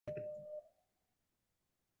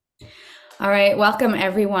All right, welcome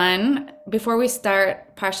everyone. Before we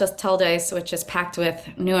start Parshas Toldos, which is packed with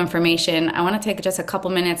new information, I want to take just a couple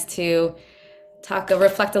minutes to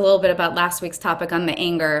reflect a little bit about last week's topic on the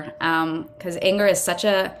anger, because anger is such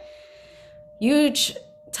a huge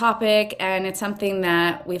topic, and it's something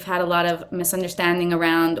that we've had a lot of misunderstanding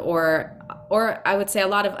around, or I would say a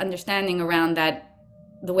lot of understanding around that.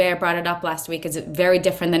 The way I brought it up last week is very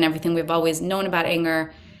different than everything we've always known about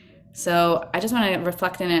anger. So I just want to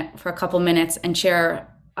reflect in it for a couple minutes and share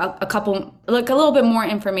a couple, like a little bit more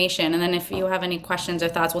information. And then if you have any questions or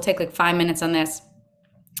thoughts, we'll take like 5 minutes on this.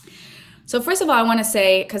 So first of all, I want to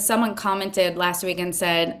say, because someone commented last week and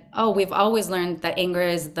said, "Oh, we've always learned that anger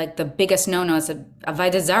is like the biggest no-no. It's a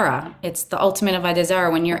avodah zarah. It's the ultimate avodah zarah.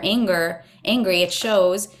 When you're angry, it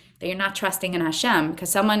shows that you're not trusting in Hashem because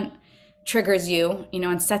someone triggers you,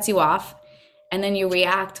 and sets you off, and then you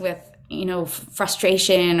react with,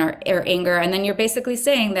 frustration or anger, and then you're basically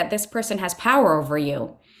saying that this person has power over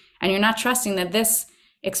you, and you're not trusting that this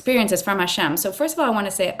experience is from Hashem. So first of all, I want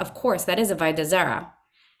to say, of course, that is avodah zarah.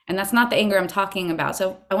 And that's not the anger I'm talking about.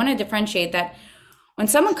 So I want to differentiate that when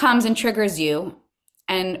someone comes and triggers you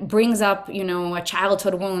and brings up, a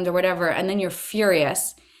childhood wound or whatever, and then you're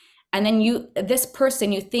furious, and then this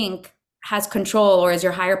person you think has control or is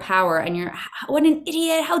your higher power, and you're, what an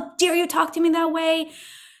idiot, how dare you talk to me that way?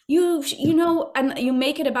 And you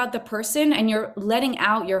make it about the person and you're letting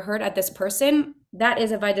out your hurt at this person. That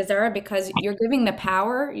is avodah zarah because you're giving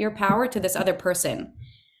your power to this other person.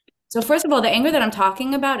 So first of all, the anger that I'm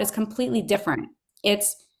talking about is completely different.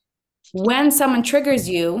 It's when someone triggers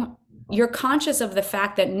you, you're conscious of the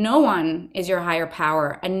fact that no one is your higher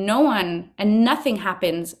power, and nothing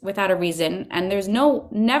happens without a reason, and there's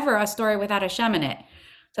never a story without Hashem in it.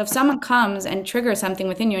 So if someone comes and triggers something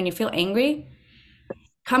within you and you feel angry,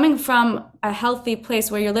 coming from a healthy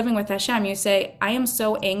place where you're living with Hashem, you say, I am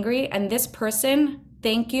so angry, and this person,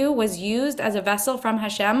 thank you, was used as a vessel from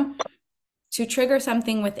Hashem to trigger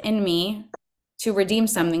something within me, to redeem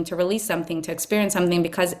something, to release something, to experience something,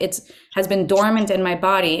 because it has been dormant in my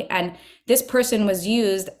body. And this person was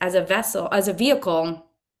used as a vessel, as a vehicle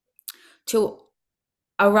to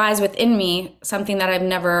arise within me something that I've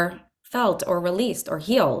never felt or released or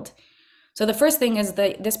healed. So the first thing is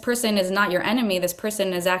that this person is not your enemy. This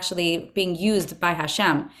person is actually being used by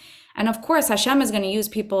Hashem. And of course, Hashem is going to use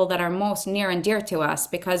people that are most near and dear to us,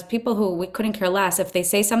 because people who we couldn't care less, if they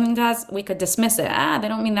say something to us, we could dismiss it. They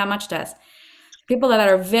don't mean that much to us. People that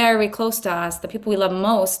are very close to us, the people we love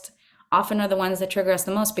most, often are the ones that trigger us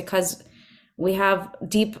the most because we have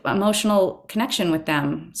deep emotional connection with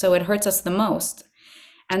them. So it hurts us the most.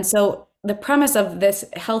 And so the premise of this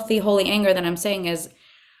healthy, holy anger that I'm saying is,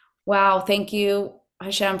 wow, thank you,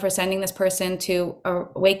 Hashem, for sending this person to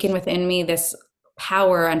awaken within me this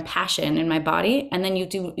power and passion in my body. And then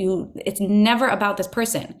it's never about this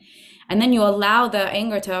person. And then you allow the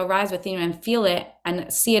anger to arise within you and feel it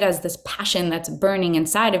and see it as this passion that's burning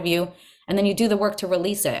inside of you. And then you do the work to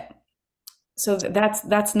release it. So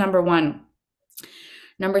that's number one.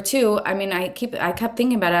 Number two, I mean, I kept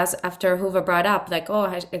thinking about it after Huva brought up, like,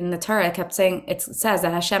 oh, in the Torah, I kept saying, it says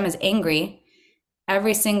that Hashem is angry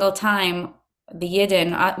every single time the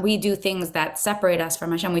Yidden, we do things that separate us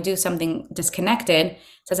from Hashem. We do something disconnected. It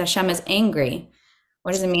says Hashem is angry.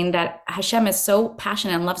 What does it mean? That Hashem is so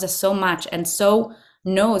passionate and loves us so much and so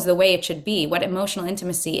knows the way it should be, what emotional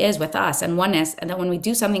intimacy is with us and oneness. And that when we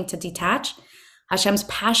do something to detach, Hashem's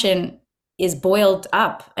passion is boiled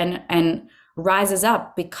up and rises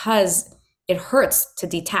up because it hurts to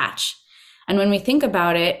detach. And when we think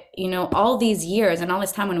about it, all these years and all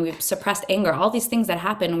this time when we've suppressed anger, all these things that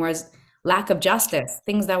happened was lack of justice,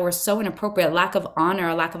 things that were so inappropriate, lack of honor,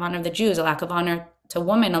 a lack of honor of the Jews, a lack of honor to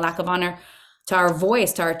women, a lack of honor to our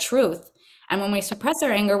voice, to our truth. And when we suppress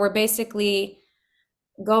our anger, we're basically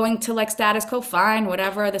going to like status quo, fine,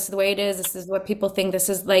 whatever, this is the way it is, this is what people think,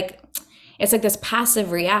 it's like this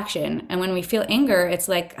passive reaction. And when we feel anger, it's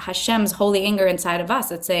like Hashem's holy anger inside of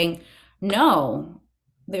us. It's saying, no,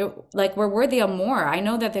 we're worthy of more. I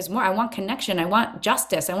know that there's more. I want connection. I want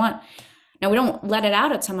justice. Now we don't let it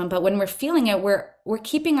out at someone, but when we're feeling it, we're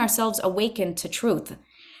keeping ourselves awakened to truth.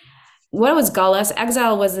 What was Galus?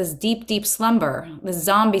 Exile was this deep, deep slumber, this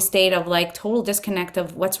zombie state of like total disconnect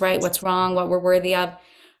of what's right, what's wrong, what we're worthy of.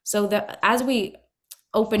 So that as we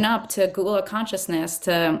open up to Geula consciousness,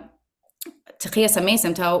 to Chiyas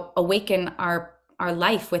HaMesim, to awaken our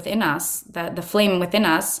life within us, the flame within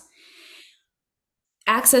us,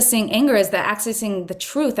 accessing anger is accessing the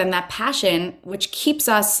truth and that passion, which keeps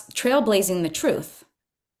us trailblazing the truth.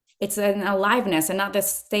 It's an aliveness and not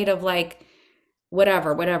this state of like,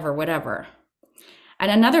 whatever.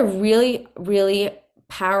 And another really, really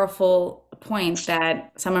powerful point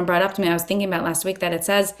that someone brought up to me. I was thinking about last week that it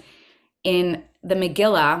says in the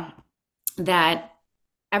Megillah that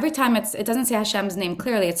every time it doesn't say Hashem's name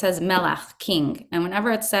clearly, it says Melech, king. And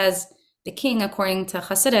whenever it says the king, according to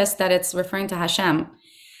Hasidus, that it's referring to Hashem.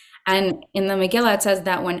 And in the Megillah, it says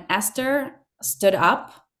that when Esther stood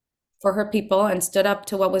up for her people and stood up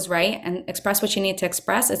to what was right and expressed what she needed to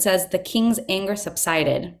express, it says the king's anger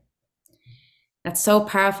subsided. That's so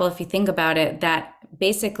powerful if you think about it, that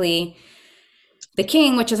basically the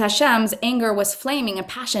king, which is Hashem's, anger was flaming and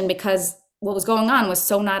passion because what was going on was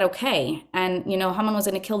so not okay. And, Haman was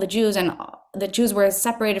going to kill the Jews, and the Jews were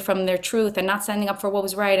separated from their truth and not standing up for what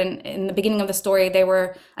was right. And in the beginning of the story, they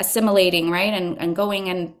were assimilating, right? And going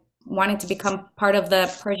and wanting to become part of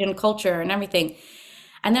the Persian culture and everything.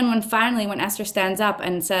 And then when Esther stands up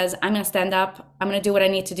and says, I'm going to stand up, I'm going to do what I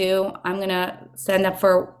need to do, I'm going to stand up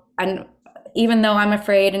and even though I'm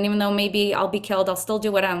afraid, and even though maybe I'll be killed, I'll still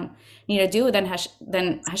do what I need to do, then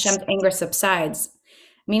Hashem's anger subsides.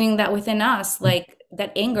 Meaning that within us, like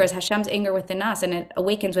that anger is Hashem's anger within us, and it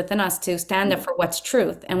awakens within us to stand up for what's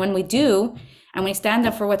truth. And when we do, and we stand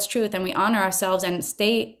up for what's truth, and we honor ourselves and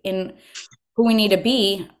stay in who we need to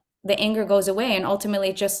be, the anger goes away, and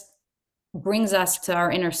ultimately just brings us to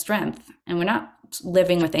our inner strength. And we're not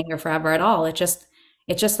living with anger forever at all. It's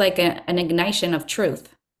just like an ignition of truth.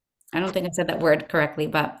 I don't think I said that word correctly,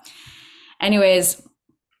 but anyways,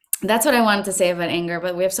 that's what I wanted to say about anger.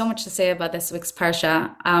 But we have so much to say about this week's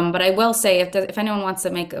parsha. But I will say, if anyone wants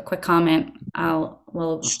to make a quick comment,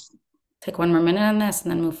 we'll take one more minute on this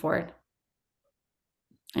and then move forward.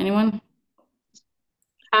 Anyone?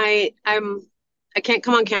 I can't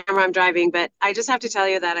come on camera. I'm driving, but I just have to tell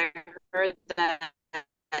you that I heard that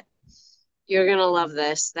you're gonna love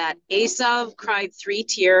this. That Esav cried 3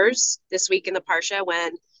 tears this week in the parsha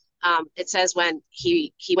when it says when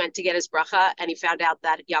he went to get his bracha and he found out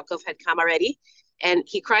that Yaakov had come already, and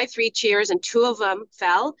he cried 3 tears, and 2 of them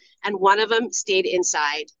fell, and 1 of them stayed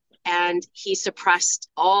inside. And he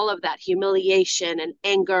suppressed all of that humiliation and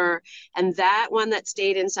anger, and that one that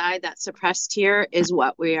stayed inside, that suppressed tear, is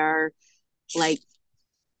what we are like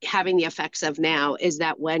having the effects of now. Is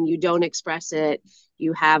that when you don't express it,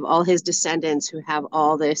 you have all his descendants who have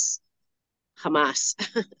all this Hamas,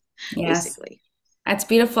 Yes. basically. That's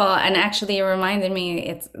beautiful, and actually, it reminded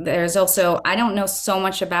me. There's also, I don't know so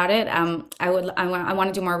much about it. I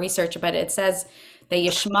want to do more research, but it says that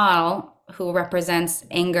Yishmael, who represents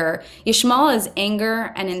anger, Yishmael is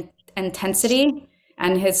anger and intensity,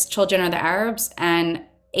 and his children are the Arabs, and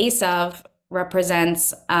Esav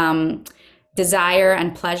represents desire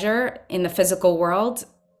and pleasure in the physical world,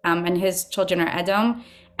 and his children are Edom,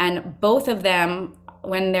 and both of them,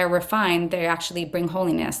 when they're refined, they actually bring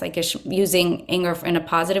holiness, like using anger in a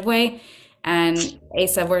positive way. And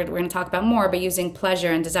Asa, we're going to talk about more, but using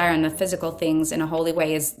pleasure and desire and the physical things in a holy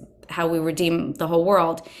way is how we redeem the whole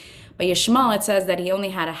world. But Yishmael, it says that he only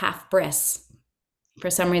had a half bris for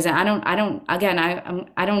some reason. I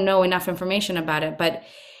don't know enough information about it, but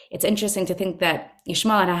it's interesting to think that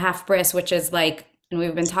Yishmael had a half bris, which is like, and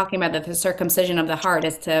we've been talking about that the circumcision of the heart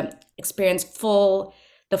is to experience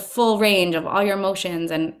the full range of all your emotions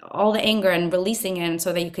and all the anger and releasing it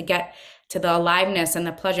so that you could get to the aliveness and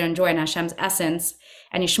the pleasure and joy in Hashem's essence.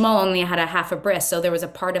 And Yishmael only had a half a bris, so there was a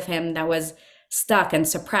part of him that was stuck and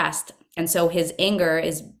suppressed. And so his anger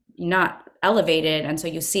is not elevated. And so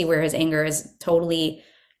you see where his anger is totally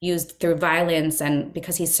used through violence and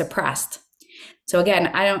because he's suppressed. So again,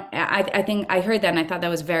 I think I heard that and I thought that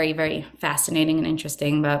was very, very fascinating and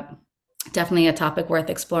interesting, but definitely a topic worth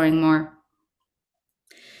exploring more.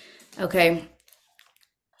 Okay,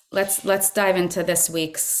 let's dive into this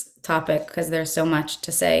week's topic because there's so much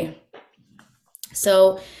to say.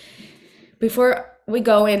 So before we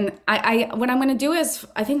go in, I what I'm going to do is,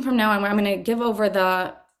 I think from now on, I'm going to give over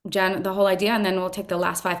the whole idea, and then we'll take the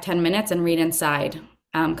last 5-10 minutes and read inside.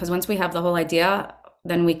 Because once we have the whole idea,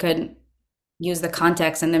 then we could use the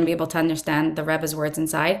context and then be able to understand the Rebbe's words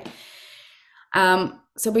inside.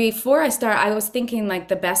 So before I start, I was thinking like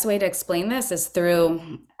the best way to explain this is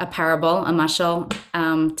through a parable, a mashal,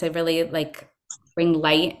 to really like bring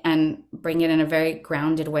light and bring it in a very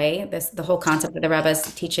grounded way. The whole concept of the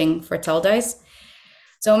Rebbe's teaching for Toldos.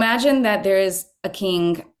 So imagine that there is a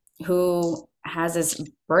king who has this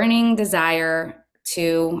burning desire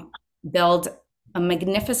to build a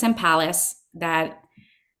magnificent palace that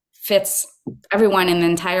fits everyone in the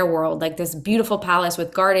entire world, like this beautiful palace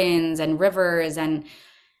with gardens and rivers and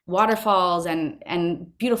waterfalls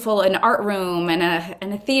and beautiful an art room and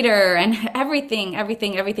a theater and everything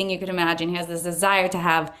you could imagine. He has this desire to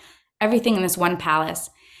have everything in this one palace,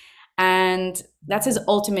 and that's his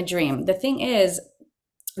ultimate dream. The thing is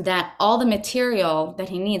that all the material that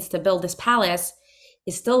he needs to build this palace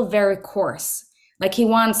is still very coarse. Like he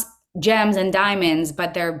wants gems and diamonds,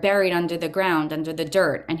 but they're buried under the ground, under the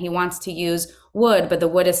dirt. And he wants to use wood, but the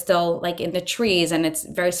wood is still like in the trees and it's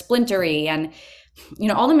very splintery. And,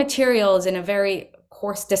 all the materials in a very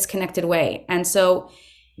coarse, disconnected way. And so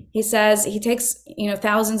he says, he takes,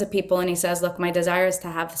 thousands of people and he says, look, my desire is to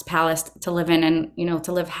have this palace to live in and,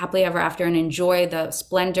 to live happily ever after and enjoy the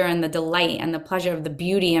splendor and the delight and the pleasure of the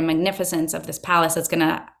beauty and magnificence of this palace that's going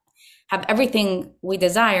to have everything we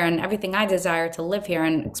desire and everything I desire to live here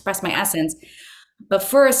and express my essence. But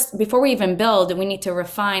first, before we even build, we need to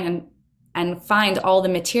refine and find all the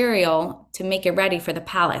material to make it ready for the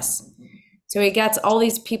palace. So he gets all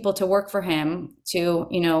these people to work for him to,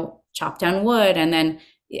 chop down wood and then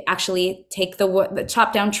actually take the wood,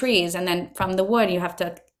 chop down trees. And then from the wood,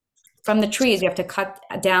 from the trees, you have to cut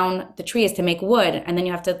down the trees to make wood. And then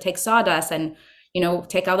you have to take sawdust and,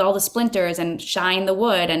 take out all the splinters and shine the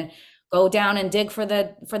wood and go down and dig for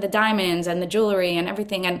the diamonds and the jewelry and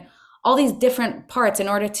everything. And all these different parts in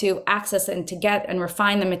order to access and to get and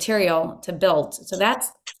refine the material to build. So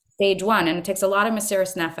that's stage one. And it takes a lot of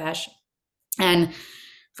Mesiras Nefesh. And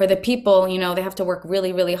for the people, they have to work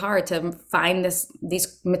really, really hard to find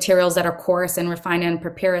these materials that are coarse and refine and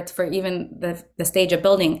prepare it for even the stage of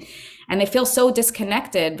building. And they feel so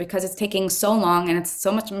disconnected because it's taking so long and it's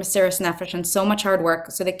so much Mesiras Nefesh and so much hard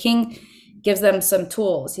work. So the king gives them some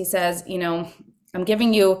tools. He says, I'm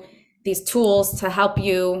giving you these tools to help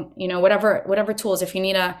you, whatever tools. If you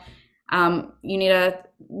need to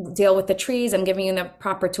deal with the trees, I'm giving you the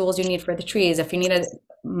proper tools you need for the trees. If you need a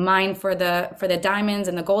mine for the diamonds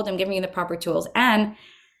and the gold, I'm giving you the proper tools. And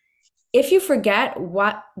if you forget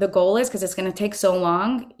what the goal is, because it's going to take so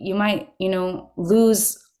long, you might,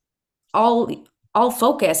 lose all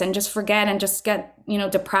focus and just forget and just get,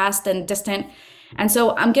 depressed and distant. And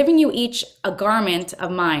so I'm giving you each a garment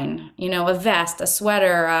of mine, a vest, a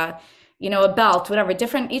sweater, a belt, whatever.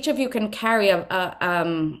 Different. Each of you can carry a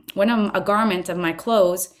garment of my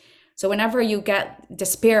clothes. So whenever you get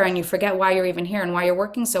despair and you forget why you're even here and why you're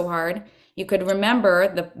working so hard, you could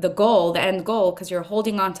remember the goal, the end goal, because you're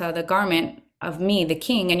holding onto the garment of me, the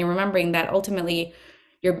king, and you're remembering that ultimately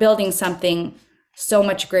you're building something so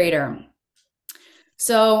much greater.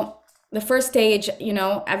 So the first stage,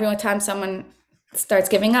 every time someone starts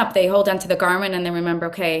giving up, they hold onto the garment and they remember,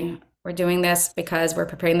 okay, we're doing this because we're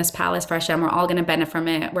preparing this palace for Hashem. We're all going to benefit from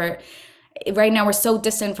it. Right now we're so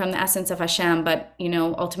distant from the essence of Hashem, but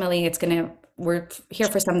ultimately we're here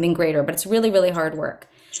for something greater, but it's really, really hard work.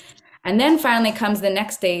 And then finally comes the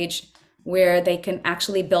next stage where they can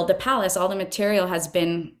actually build a palace. All the material has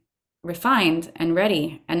been refined and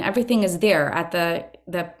ready and everything is there at the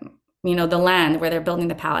land where they're building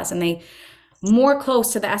the palace, and they more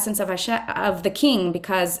close to the essence of Hashem, of the king,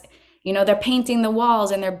 because they're painting the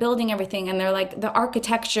walls and they're building everything and they're like the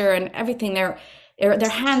architecture and everything, they're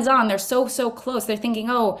hands-on, they're so close. They're thinking,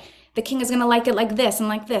 oh, the king is going to like it like this and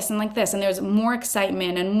like this and like this, and there's more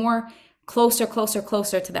excitement and more closer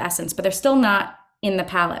to the essence, but they're still not in the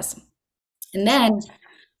palace. And then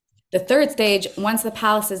the third stage, once the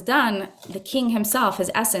palace is done, the king himself,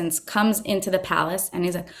 his essence, comes into the palace and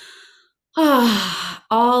he's like,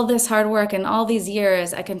 all this hard work and all these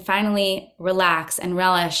years, I can finally relax and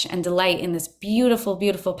relish and delight in this beautiful,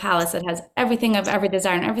 beautiful palace that has everything I've ever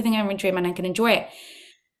desired and everything I've ever dreamed, and I can enjoy it.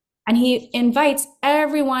 And he invites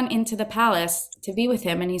everyone into the palace to be with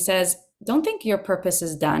him. And he says, don't think your purpose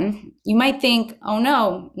is done. You might think, oh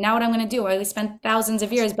no, now what I'm going to do? I spent thousands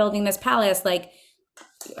of years building this palace. Like,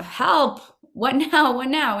 help, what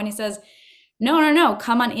now? And he says, no,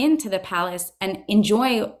 come on into the palace and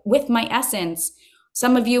enjoy with my essence.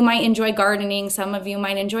 Some of you might enjoy gardening. Some of you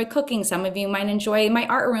might enjoy cooking. Some of you might enjoy my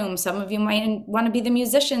art room. Some of you might want to be the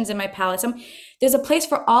musicians in my palace. There's a place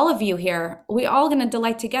for all of you here. We're all going to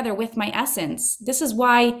delight together with my essence. This is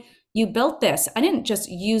why you built this. I didn't just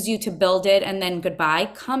use you to build it and then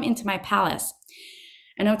goodbye. Come into my palace.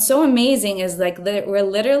 And what's so amazing is like we're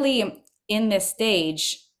literally in this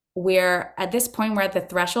stage where at this point we're at the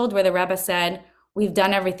threshold where the Rebbe said, we've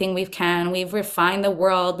done everything we can. We've refined the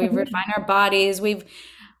world. We've refined our bodies. We've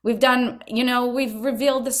done, we've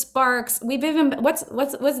revealed the sparks. We've even,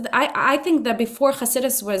 I think that before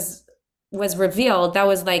Hasidus was revealed, that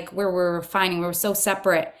was like where we're refining. We were so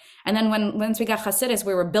separate. And then once we got Hasidus,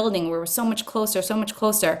 we were building. We were so much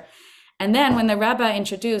closer. And then when the Rebbe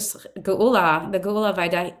introduced Geula, the Geula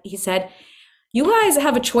Vaida, he said, you guys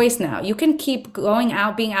have a choice now. You can keep going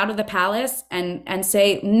out, being out of the palace and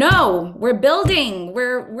say, no, we're building,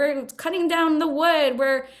 we're cutting down the wood,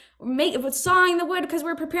 we're sawing the wood because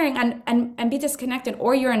we're preparing, and be disconnected,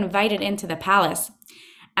 or you're invited into the palace.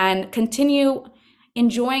 and continue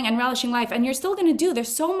enjoying and relishing life. And you're still going to do,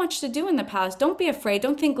 there's so much to do in the palace. Don't be afraid.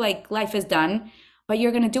 Don't think like life is done, but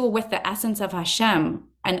you're going to do it with the essence of Hashem.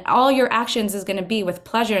 And all your actions is going to be with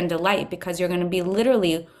pleasure and delight because you're going to be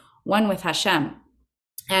literally one with Hashem.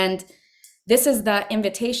 And this is the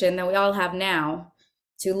invitation that we all have now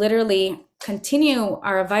to literally continue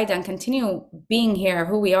our Avaida and continue being here,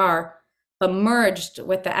 who we are, but merged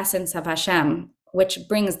with the essence of Hashem, which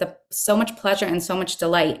brings so much pleasure and so much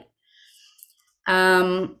delight.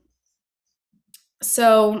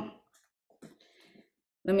 So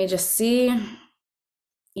let me just see.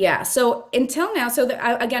 Yeah. So until now,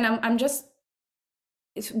 again, I'm just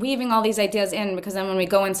weaving all these ideas in because then when we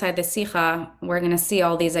go inside the Sikha, we're going to see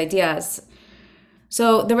all these ideas.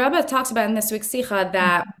 So the Rebbe talks about in this week's Sikha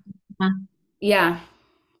that, yeah.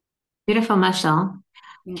 Beautiful mashal.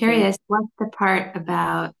 Thank you. Curious, what's the part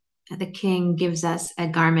about the king gives us a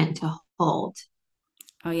garment to hold?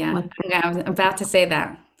 Oh, yeah. I was about to say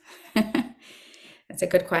that. That's a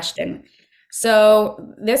good question.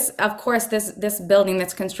 So this, of course, this building,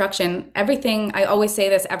 this construction, everything, I always say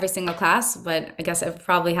this every single class, but I guess it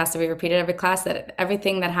probably has to be repeated every class, that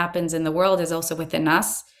everything that happens in the world is also within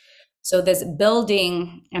us. So this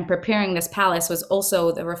building and preparing this palace was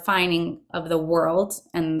also the refining of the world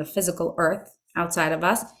and the physical earth outside of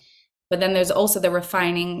us. But then there's also the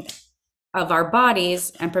refining of our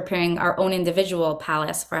bodies and preparing our own individual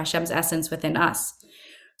palace for Hashem's essence within us.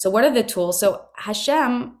 So what are the tools? So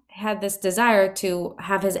Hashem had this desire to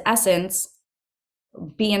have his essence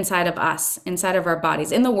be inside of us, inside of our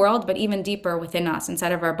bodies, in the world, but even deeper within us,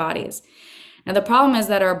 inside of our bodies. Now, the problem is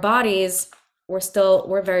that our bodies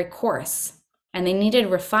were very coarse, and they needed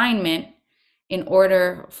refinement in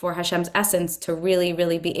order for Hashem's essence to really,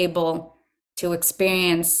 really be able to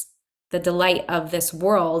experience the delight of this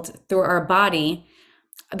world through our body.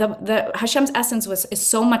 The Hashem's essence is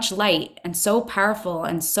so much light and so powerful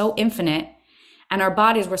and so infinite, and our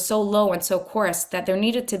bodies were so low and so coarse that there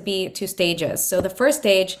needed to be two stages. So the first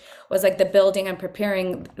stage was like the building and the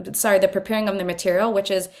preparing of the material,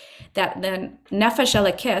 which is that the nefesh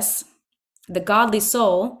elokis, the godly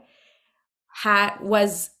soul,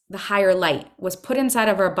 was the higher light, was put inside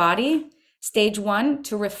of our body, stage one,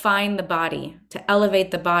 to refine the body, to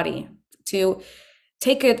elevate the body, to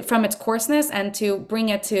take it from its coarseness and to bring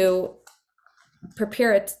it to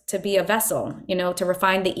prepare it to be a vessel, to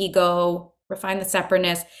refine the ego, refine the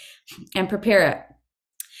separateness, and prepare it.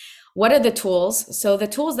 What are the tools? So the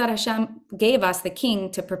tools that Hashem gave us, the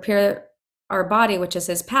king, to prepare our body, which is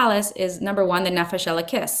his palace, is number one, the nefesh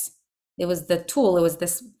elokis. It was the tool. It was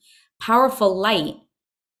this powerful light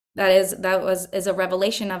is a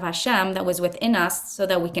revelation of Hashem that was within us, so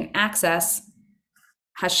that we can access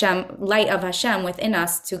Hashem, light of Hashem within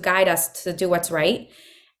us to guide us to do what's right.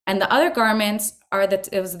 And the other garments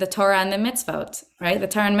it was the Torah and the mitzvot, right? The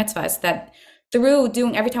Torah and mitzvahs that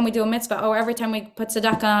every time we do a mitzvah, or every time we put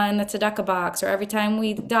tzedakah in the tzedakah box, or every time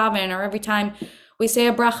we daven, or every time we say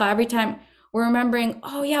a bracha, every time we're remembering,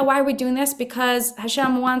 oh yeah, why are we doing this? Because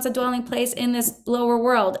Hashem wants a dwelling place in this lower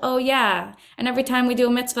world. Oh yeah. And every time we do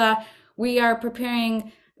a mitzvah, we are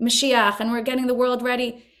preparing Mashiach and we're getting the world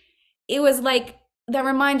ready. It was like that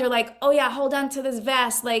reminder, like, oh yeah, hold on to this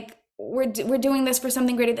vest. Like we're doing this for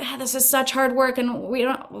something greater. This is such hard work. And we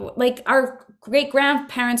don't, like, our great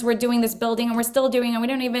grandparents were doing this building and we're still doing it. And we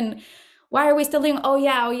don't even, why are we still doing? Oh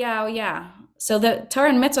yeah, oh yeah, oh yeah. So the Torah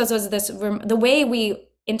and mitzvahs was the way we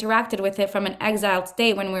interacted with it from an exiled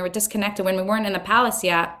state, when we were disconnected, when we weren't in the palace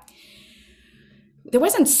yet. There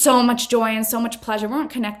wasn't so much joy and so much pleasure. We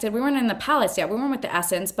weren't connected. We weren't in the palace yet. We weren't with the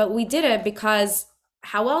essence, but we did it because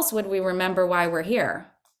how else would we remember why we're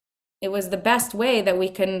here? It was the best way that we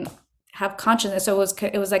can have consciousness. So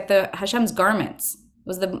it was like the Hashem's garments. It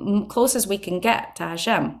was the closest we can get to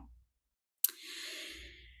Hashem.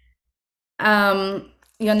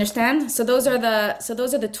 You understand? So those are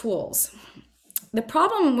the tools. The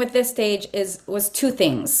problem with this stage was two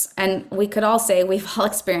things, and we could all say we've all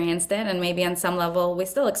experienced it, and maybe on some level we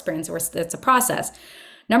still experience it. It's a process.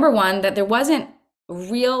 Number one, that there wasn't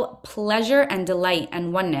real pleasure and delight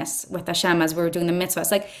and oneness with Hashem as we were doing the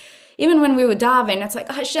mitzvahs. Like even when we would daven, it's like,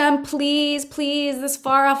 Hashem, please, this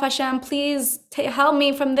far off Hashem, please help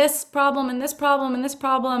me from this problem and this problem and this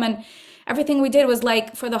problem. And everything we did was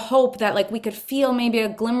like for the hope that like we could feel maybe a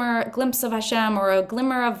glimpse of Hashem, or a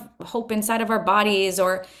glimmer of hope inside of our bodies,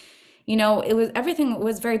 or, everything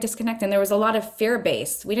was very disconnected. And there was a lot of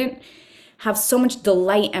fear-based. We didn't have so much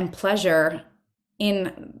delight and pleasure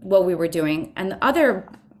in what we were doing. And the other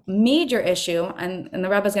major issue, and the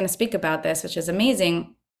Rebbe is going to speak about this, which is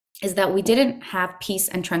amazing, is that we didn't have peace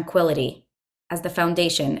and tranquility as the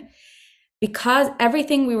foundation. because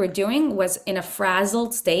everything we were doing was in a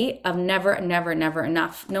frazzled state of never, never, never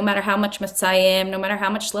enough. No matter how much Messiah, no matter how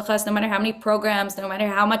much Shlichus, no matter how many programs, no matter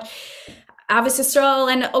how much Avis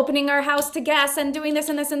Yisrael and opening our house to guests and doing this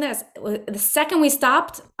and this and this. The second we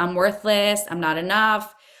stopped, I'm worthless, I'm not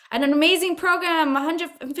enough. And an amazing program,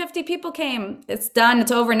 150 people came. It's done,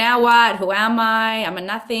 it's over, now what? Who am I? I'm a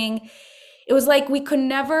nothing. It was like we could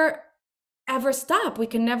never, ever stop. We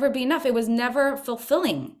could never be enough. It was never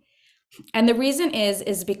fulfilling. And the reason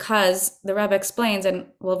is because the Rebbe explains, and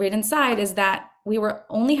we'll read inside, is that we were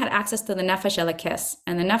only had access to the Nefesh Elokis.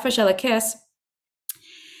 And the Nefesh Elokis,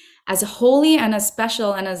 as holy and as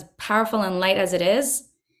special and as powerful and light as it is,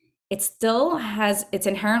 it still has its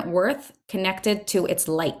inherent worth connected to its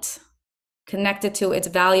light, connected to its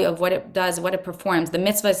value of what it does, what it performs, the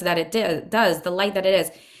mitzvahs that it does, the light that it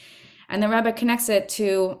is. And the Rebbe connects it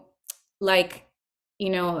to, like,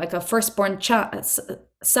 like a firstborn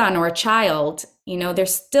son or a child.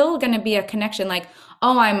 There's still going to be a connection, like,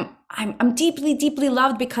 oh, I'm deeply, deeply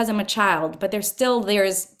loved because I'm a child, but there's still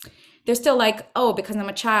like, oh, because I'm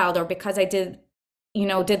a child, or because I did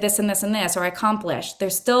this and this and this, or I accomplished.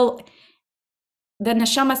 There's still the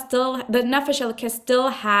neshama, the nefesh elokis still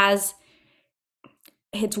has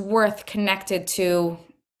its worth connected to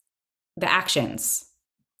the actions,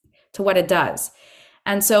 to what it does.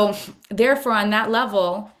 And so therefore, on that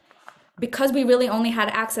level, because we really only had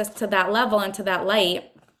access to that level and to that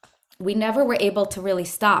light, we never were able to really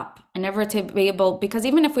stop, and never to be able, because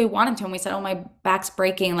even if we wanted to and we said, oh, my back's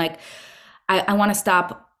breaking, like I want to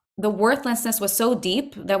stop, the worthlessness was so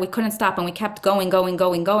deep that we couldn't stop, and we kept going, going,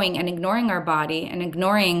 going, going, and ignoring our body and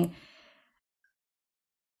ignoring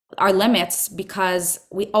our limits, because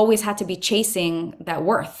we always had to be chasing that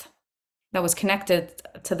worth that was connected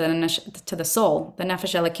to the soul, the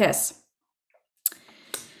nefesh elokis.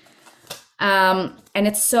 And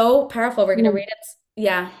it's so powerful. We're going to read it.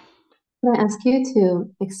 Yeah. Can I ask you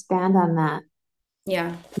to expand on that?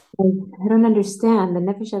 Yeah. I don't understand. The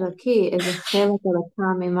Nefesh Eloki is a chelik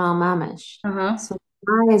elokam mimal mamash. Uh-huh. So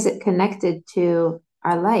why is it connected to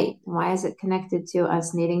our light? Why is it connected to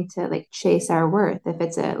us needing to chase our worth? If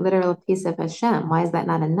it's a literal piece of Hashem, why is that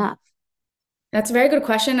not enough? That's a very good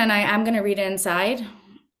question, and I'm going to read it inside,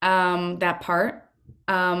 that part.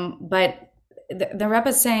 But the Rebbe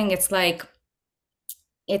is saying it's like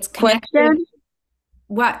it's connected. Question?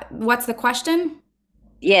 What's the question?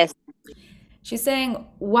 Yes. She's saying,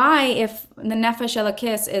 why, if the Nefesh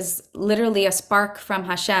Elokis is literally a spark from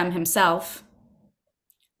Hashem himself,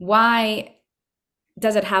 why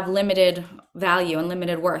does it have limited value and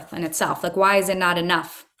limited worth in itself? Like, why is it not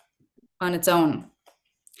enough on its own?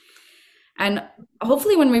 And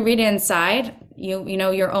hopefully when we read it inside,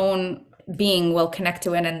 your own being will connect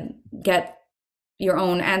to it and get your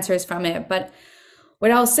own answers from it. But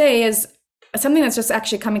what I'll say is something that's just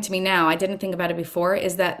actually coming to me now, I didn't think about it before,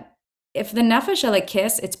 is that if the Nefesh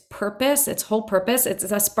Elokis, its purpose, its whole purpose, it's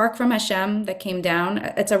a spark from Hashem that came down.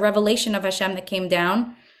 It's a revelation of Hashem that came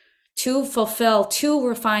down to fulfill, to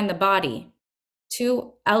refine the body,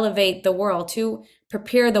 to elevate the world, to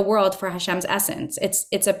prepare the world for Hashem's essence.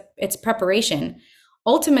 It's preparation.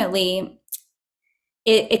 Ultimately,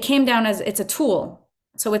 it came down as it's a tool.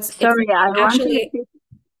 So it's Sorry, I want actually to.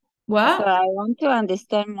 what? So I want to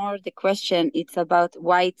understand more the question. It's about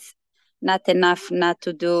why it's not enough, not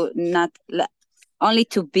to do, only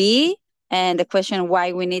to be, and the question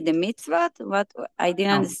why we need the mitzvah. What I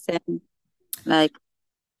didn't understand.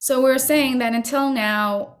 So we're saying that until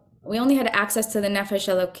now, we only had access to the Nefesh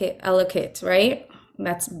Elokit, right?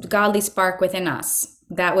 That's the godly spark within us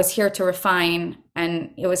that was here to refine,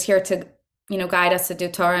 and it was here to, guide us to do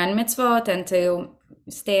Torah and mitzvot and to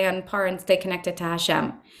stay on par and stay connected to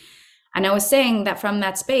Hashem. And I was saying that from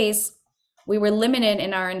that space, we were limited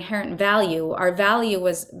in our inherent value. Our value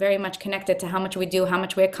was very much connected to how much we do, how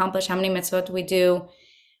much we accomplish, how many mitzvot we do.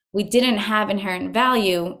 We didn't have inherent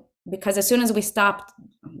value, because as soon as we stopped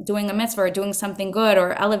doing a mitzvah or doing something good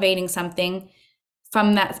or elevating something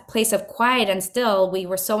from that place of quiet and still, we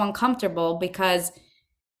were so uncomfortable because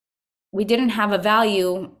we didn't have a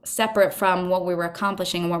value separate from what we were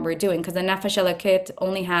accomplishing and what we were doing, because the Nefesh Elokit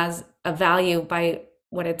only has a value by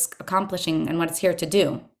what it's accomplishing and what it's here to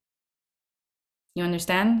do. You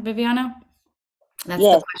understand, Viviana? That's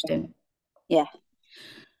yes. the question. Yeah.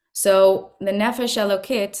 So the Nefesh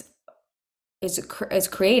Elokit is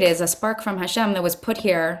created as a spark from Hashem that was put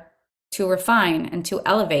here to refine and to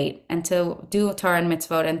elevate and to do Torah and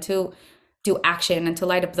mitzvot and to do action and to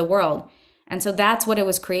light up the world. And so that's what it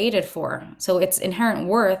was created for. So its inherent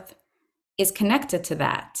worth is connected to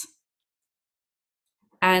that.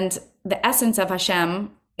 And the essence of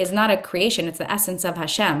Hashem is not a creation. It's the essence of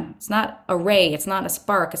Hashem. It's not a ray. It's not a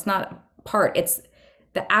spark. It's not a part. It's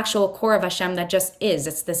the actual core of Hashem that just is.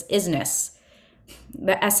 It's this isness,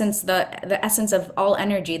 the essence of all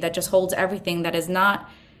energy that just holds everything, that is not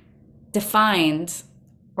defined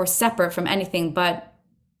or separate from anything but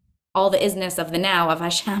all the isness of the now of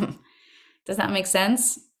Hashem. Does that make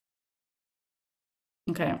sense?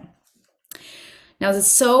 Okay. Now this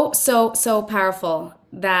is so powerful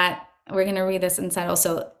that we're going to read this inside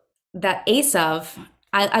also, that Esav,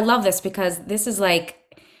 I love this because this is like,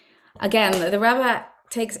 again, the Rebbe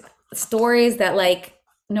takes stories that, like,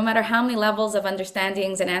 no matter how many levels of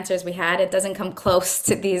understandings and answers we had, it doesn't come close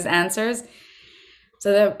to these answers.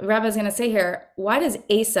 So the Rebbe is going to say here, why does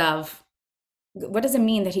Esav, what does it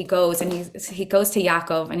mean that he goes and he goes to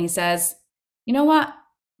Yaakov and he says, you know what?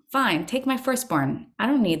 Fine, take my firstborn. I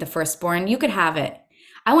don't need the firstborn. You could have it.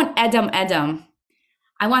 I want Edom.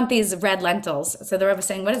 I want these red lentils. So the Rebbe is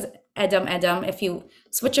saying, what is Edom? If you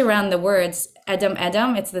switch around the words,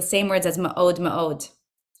 Edom, it's the same words as ma'od.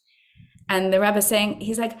 And the Rebbe is saying,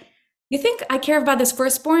 he's like, you think I care about this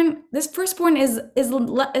firstborn? This firstborn is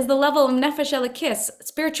the level of nefesh elikis,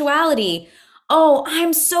 spirituality. Oh,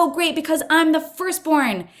 I'm so great because I'm the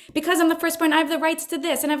firstborn. Because I'm the firstborn, I have the rights to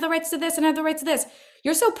this, and I have the rights to this, and I have the rights to this.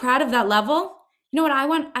 You're so proud of that level. You know what I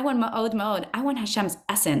want? I want ma'od. I want Hashem's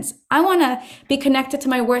essence. I want to be connected to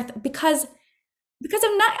my worth because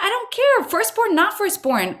I don't care. Firstborn, not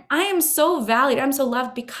firstborn. I am so valued. I'm so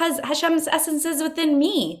loved because Hashem's essence is within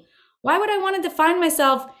me. Why would I want to define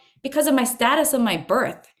myself because of my status of my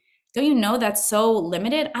birth? Don't you know that's so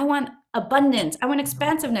limited? I want abundance. I want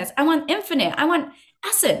expansiveness. I want infinite. I want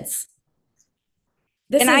essence.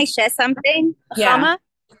 Can I share something, Yeah. Chama?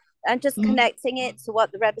 I'm just connecting it to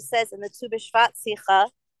what the Rebbe says in the Tu B'Shvat Sicha,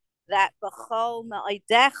 that B'chol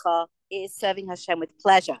Ma'odecha is serving Hashem with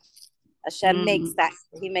pleasure. Hashem makes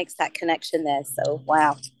that connection there. So,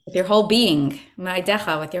 wow. With your whole being,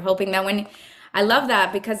 Ma'odecha, with your whole being. That I love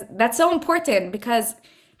that because that's so important, because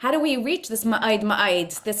how do we reach this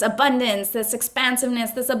ma'id, this abundance, this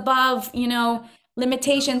expansiveness, this above,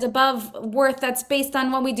 limitations, above worth that's based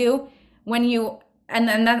on what we do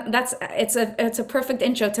it's a perfect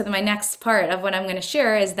intro to my next part of what I'm going to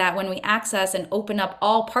share, is that when we access and open up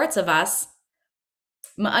all parts of us,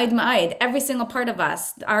 ma'id, every single part of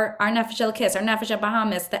us, our nefesh elikis, our nefesh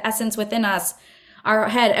bahamis, the essence within us, our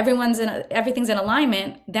head, everything's in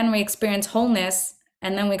alignment, then we experience wholeness,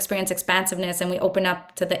 and then we experience expansiveness, and we open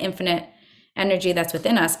up to the infinite energy that's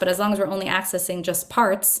within us. But as long as we're only accessing just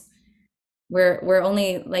parts, we're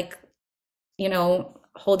only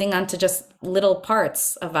holding on to just little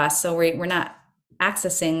parts of us. So we're not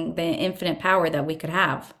accessing the infinite power that we could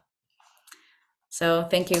have. So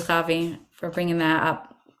thank you, Chavi, for bringing that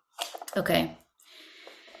up. Okay.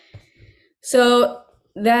 So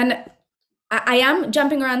then I am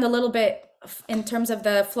jumping around a little bit in terms of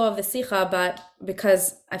the flow of the Sikha, but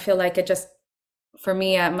because I feel like it just, for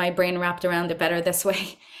me, my brain wrapped around it better this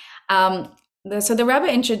way. So the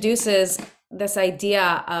Rebbe introduces this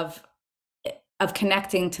idea of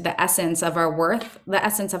connecting to the essence of our worth, the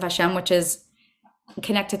essence of Hashem, which is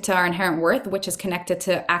connected to our inherent worth, which is connected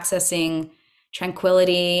to accessing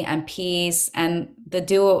tranquility and peace, and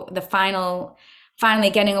finally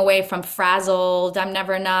getting away from frazzled, I'm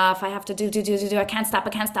never enough, I have to do, I can't stop,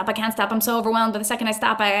 I'm so overwhelmed, but the second I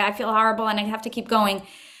stop, I feel horrible and I have to keep going,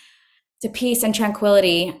 to peace and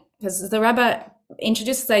tranquility. Because the Rebbe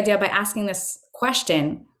introduced this idea by asking this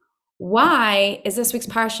question: why is this week's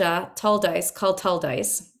Parsha Toldos called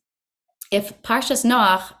Toldos, if Parshas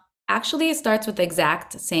Noach actually starts with the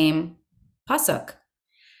exact same pasuk?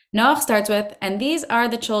 Noach starts with, and these are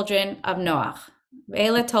the children of Noach,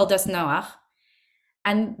 Ve'ele Toldos Noach.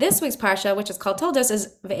 And this week's Parsha, which is called Toldos,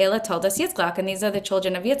 is Ve'ele Toldos Yitzchak, and these are the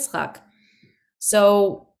children of Yitzchak.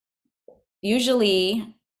 So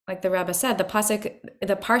usually, like the Rebbe said, the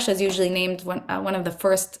Parsha is usually named one of the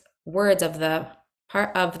first words of the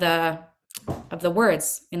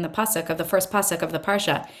words in the pasuk, of the first pasuk of the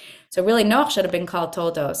Parsha. So really, Noach should have been called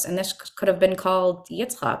Toldos, and this could have been called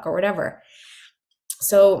Yitzchak or whatever.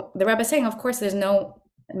 So the Rebbe is saying, of course, there's no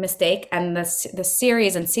mistake, and the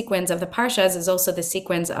series and sequence of the Parshas is also the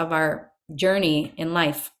sequence of our journey in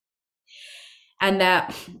life. And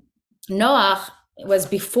that Noach was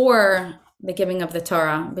before the giving of the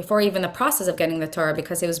Torah, before even the process of getting the Torah,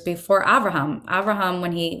 because it was before Abraham. Abraham,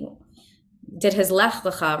 when he did his Lech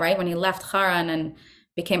Lecha, right, when he left Haran and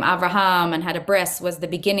became Abraham and had a bris, was the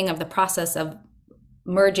beginning of the process of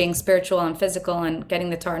merging spiritual and physical and getting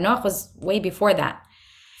the Torah. Noach was way before that.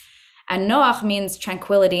 And Noach means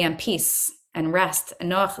tranquility and peace. and rest.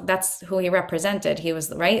 And Noach, that's who he represented. He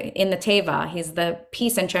was right in the teva. He's the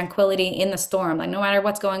peace and tranquility in the storm. Like no matter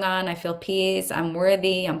what's going on, I feel peace. I'm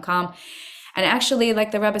worthy. I'm calm. And actually,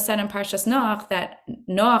 like the Rebbe said in Parshas Noach, that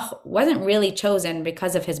Noach wasn't really chosen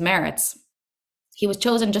because of his merits. He was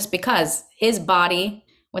chosen just because his body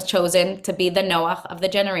was chosen to be the Noach of the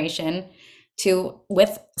generation, to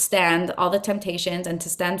withstand all the temptations and to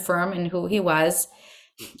stand firm in who he was,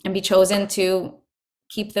 and be chosen to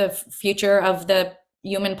keep the future of the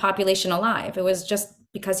human population alive. It was just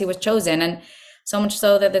because he was chosen. And so much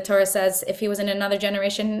so that the Torah says if he was in another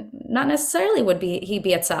generation, not necessarily would he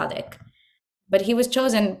be a tzaddik, but he was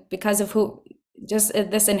chosen because of who, just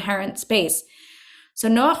this inherent space. So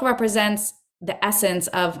Noach represents the essence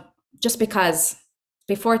of just because.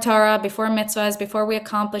 Before Torah, before mitzvahs, before we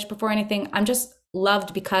accomplish, before anything, I'm just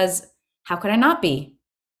loved because how could I not be?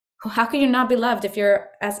 How could you not be loved if you're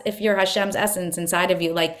Hashem's essence inside of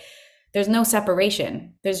you? Like there's no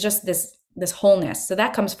separation. There's just this wholeness. So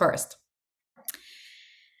that comes first.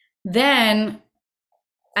 Then,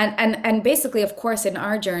 and basically, of course, in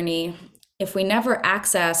our journey, if we never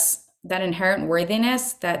access that inherent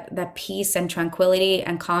worthiness, that peace and tranquility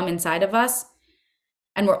and calm inside of us,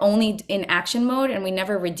 and we're only in action mode and we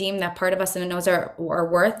never redeem that part of us and it knows our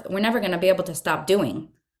worth, we're never going to be able to stop doing.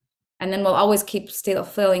 And then we'll always keep still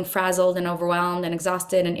feeling frazzled and overwhelmed and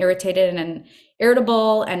exhausted and irritated and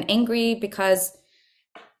irritable and angry because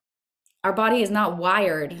our body is not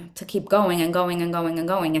wired to keep going and going and going and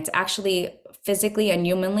going. It's actually physically and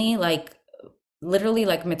humanly, like literally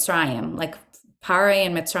like Mitzrayim, like Paray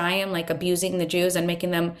and Mitzrayim, like abusing the Jews and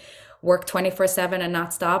making them work 24/7 and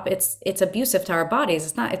not stop. It's abusive to our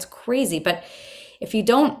bodies. It's crazy. But if you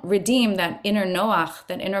don't redeem that inner Noach,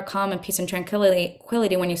 that inner calm and peace and tranquility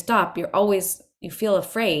when you stop, you feel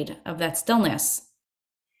afraid of that stillness.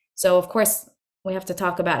 So of course we have to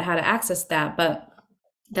talk about how to access that, but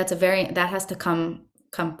that has to come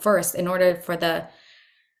first in order for the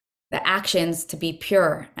actions to be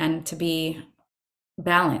pure and to be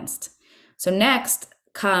balanced. So next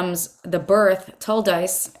comes the birth.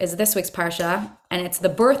 Toldos is this week's parsha, and it's the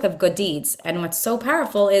birth of good deeds. And what's so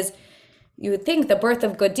powerful is you would think the birth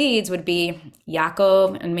of good deeds would be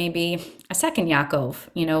Yaakov and maybe a second Yaakov.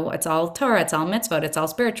 You know, it's all Torah, it's all mitzvot, it's all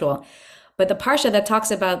spiritual. But the parsha that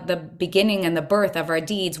talks about the beginning and the birth of our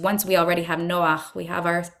deeds, once we already have Noach, we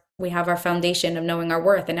have our foundation of knowing our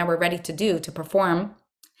worth, and now we're ready to perform.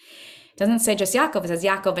 It doesn't say just Yaakov, it says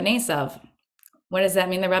Yaakov and Esav. What does that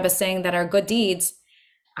mean? The Rebbe is saying that our good deeds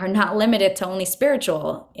are not limited to only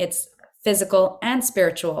spiritual. It's physical and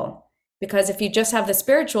spiritual. Because if you just have the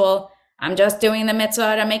spiritual, I'm just doing the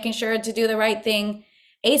mitzvah, I'm making sure to do the right thing.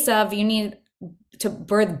 Esav, you need to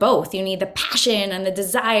birth both. You need the passion and the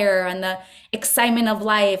desire and the excitement of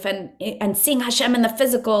life and seeing Hashem in the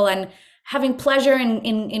physical and having pleasure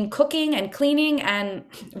in cooking and cleaning and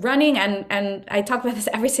running. And I talk about this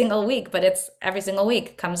every single week, but it's every single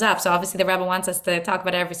week comes up. So obviously the Rebbe wants us to talk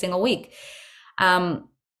about it every single week.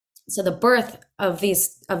 So the birth of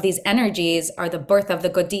these energies are the birth of the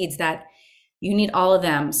good deeds, that you need all of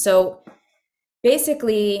them. So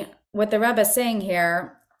basically what the Rebbe is saying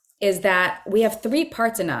here is that we have three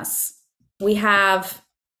parts in us. We have,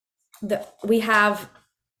 okay,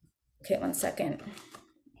 one second.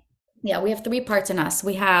 Yeah, we have three parts in us.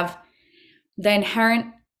 We have the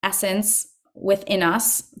inherent essence within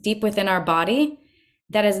us, deep within our body,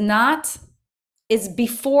 that is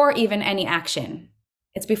before even any action.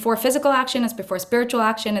 It's before physical action, it's before spiritual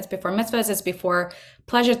action, it's before mitzvahs, it's before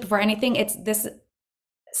pleasures, before anything. It's this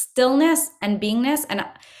stillness and beingness. And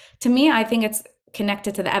to me, I think it's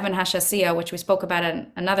connected to the Evan HaShasiyah, which we spoke about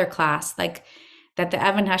in another class, like that the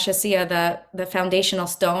Evan HaShasiyah, the foundational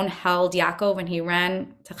stone, held Yaakov when he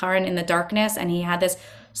ran to Haran in the darkness, and he had this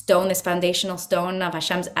stone, this foundational stone of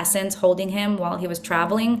Hashem's essence holding him while he was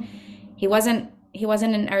traveling. He wasn't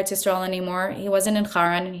in Eretz Yisrael anymore. He wasn't in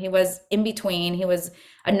Haran. He was in between. He was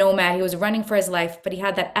a nomad. He was running for his life, but he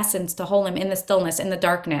had that essence to hold him in the stillness, in the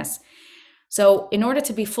darkness. So in order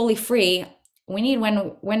to be fully free, we need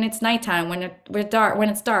when it's nighttime, when it's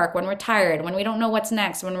dark, when we're tired, when we don't know what's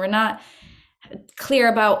next, when we're not clear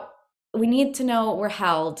about, we need to know we're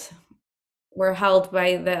held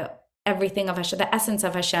by the everything of Hashem, the essence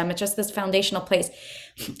of Hashem. It's just this foundational place.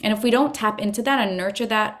 And if we don't tap into that and nurture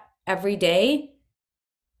that every day,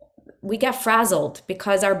 we get frazzled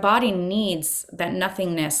because our body needs that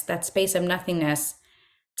nothingness, that space of nothingness,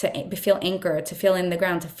 to feel anchored, to feel in the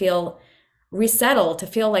ground, to feel resettled, to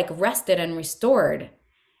feel like rested and restored.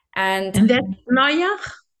 And that's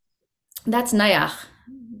Noach? That's Nayach.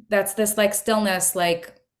 That's this like stillness.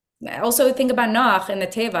 Like, also think about Noach in the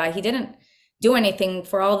Teva. He didn't do anything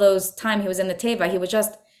for all those time he was in the teva. He was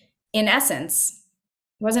just, in essence,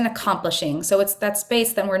 he wasn't accomplishing. So it's that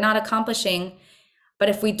space that we're not accomplishing. But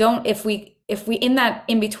if we don't, if we in that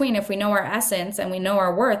in between, if we know our essence and we know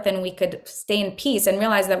our worth, then we could stay in peace and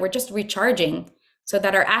realize that we're just recharging, so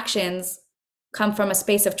that our actions come from a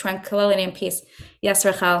space of tranquility and peace. Yes,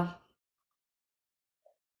 Rachel.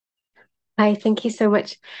 Hi, thank you so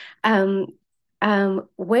much. Um,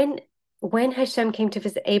 when Hashem came to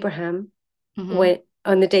visit Abraham, when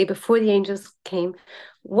on the day before the angels came,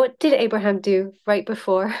 what did Abraham do right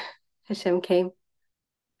before Hashem came?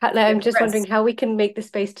 I'm just wondering how we can make the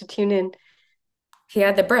space to tune in. He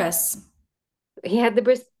had the bris. He had the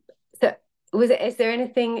bris. So is there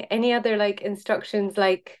any other like instructions,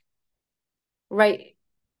 like, right,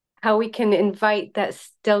 how we can invite that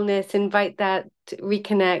stillness, invite that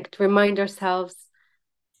reconnect, remind ourselves?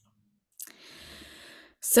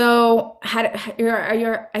 So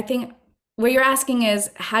I think what you're asking is,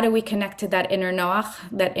 how do we connect to that inner noach,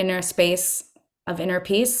 that inner space of inner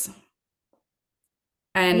peace,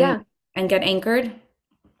 and get anchored?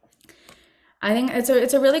 I think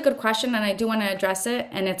it's a really good question, and I do want to address it,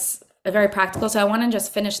 and it's very practical. So I want to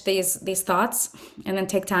just finish these thoughts and then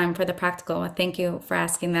take time for the practical. Thank you for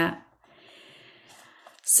asking that.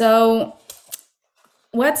 So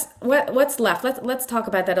what's left? Let's talk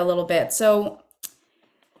about that a little bit. So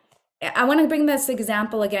I want to bring this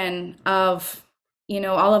example again of,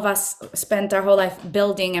 all of us spent our whole life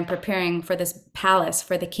building and preparing for this palace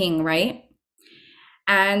for the king, right?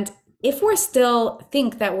 And if we're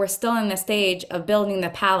think that we're still in the stage of building the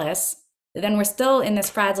palace, then we're still in this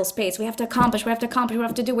fragile space. We have to accomplish, we have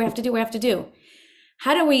to do.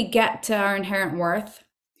 How do we get to our inherent worth?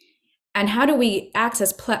 And how do we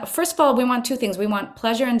access, first of all, we want two things. We want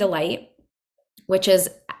pleasure and delight, which is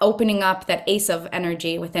opening up that ace of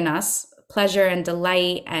energy within us, pleasure and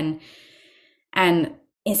delight, and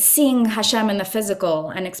seeing Hashem in the physical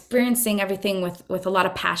and experiencing everything with a lot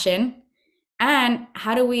of passion. And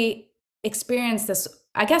how do we experience this?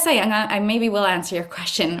 I guess I maybe will answer your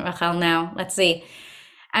question, Rachel, now. Let's see.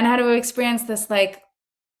 And how do we experience this, like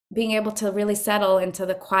being able to really settle into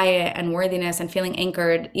the quiet and worthiness and feeling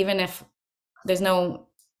anchored, even if there's no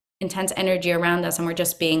intense energy around us and we're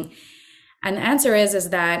just being? And the answer is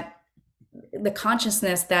that the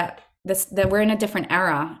consciousness that we're in a different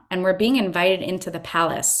era and we're being invited into the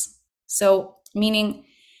palace. So meaning,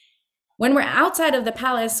 when we're outside of the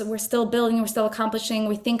palace, we're still building, we're still accomplishing.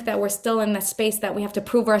 We think that we're still in the space that we have to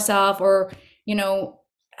prove ourselves, or,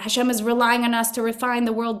 Hashem is relying on us to refine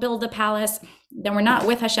the world, build the palace. Then we're not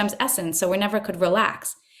with Hashem's essence, so we never could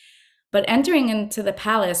relax. But entering into the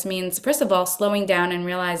palace means, first of all, slowing down and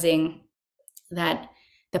realizing that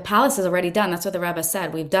the palace is already done. That's what the Rebbe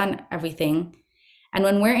said. We've done everything. And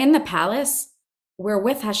when we're in the palace, we're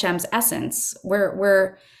with Hashem's essence.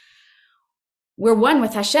 We're one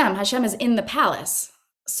with Hashem. Hashem is in the palace.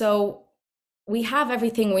 So we have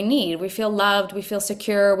everything we need. We feel loved, we feel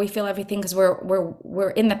secure, we feel everything because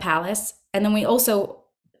we're in the palace. And then we also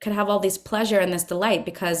could have all this pleasure and this delight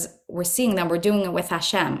because we're seeing that we're doing it with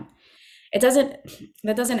Hashem.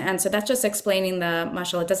 That doesn't answer. That's just explaining the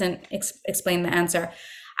mashal. It doesn't explain the answer.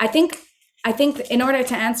 I think in order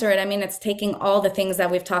to answer it, it's taking all the things that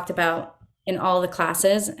we've talked about in all the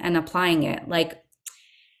classes and applying it. Like,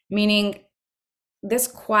 meaning, this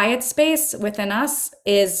quiet space within us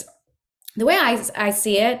is, the way I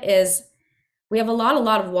see it is, we have a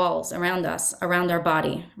lot of walls around us, around our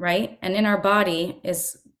body, right? And in our body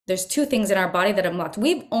there's two things in our body that are blocked.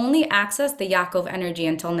 We've only accessed the Yaakov energy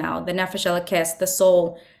until now, the nefesh elokis, the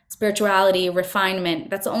soul, spirituality, refinement.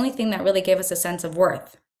 That's the only thing that really gave us a sense of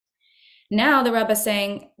worth. Now the Rebbe is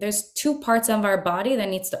saying there's two parts of our body that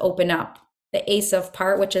needs to open up. The Esav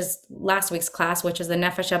part, which is last week's class, which is the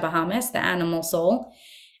Nefesh HaBahamis, the animal soul,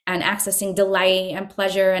 and accessing delight and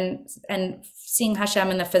pleasure and seeing Hashem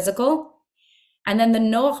in the physical. And then the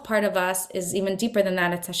Noach part of us is even deeper than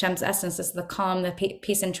that. It's Hashem's essence. It's the calm, the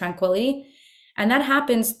peace and tranquility. And that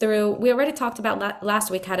happens through, we already talked about last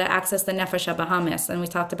week how to access the Nefesh HaBahamis. And we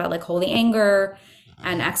talked about like holy anger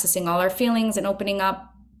and accessing all our feelings and opening up.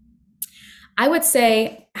 I would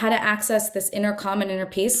say how to access this inner calm and inner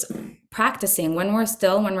peace, practicing when we're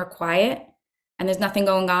still, when we're quiet and there's nothing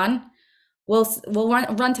going on. We'll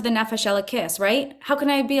run to the nefesh elokis, right? How can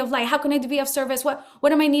I be of light? How can I be of service?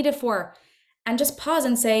 What am I needed for? And just pause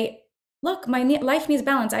and say, look, my life needs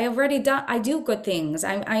balance. I do good things.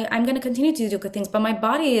 I'm going to continue to do good things, but my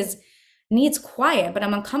body needs quiet, but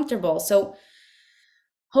I'm uncomfortable. So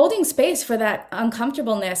holding space for that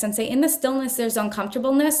uncomfortableness and say, in the stillness, there's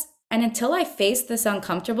uncomfortableness. And until I face this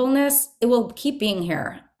uncomfortableness, it will keep being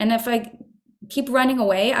here. And if I keep running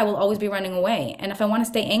away, I will always be running away. And if I want to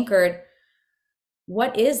stay anchored,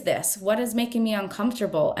 what is this? What is making me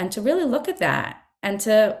uncomfortable? And to really look at that and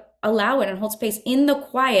to allow it and hold space in the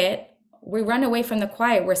quiet. We run away from the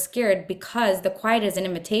quiet. We're scared because the quiet is an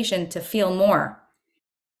invitation to feel more,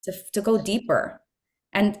 to go deeper.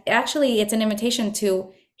 And actually, it's an invitation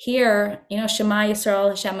to hear, Shema Yisrael,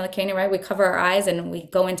 Hashem Elokeinu, right? We cover our eyes and we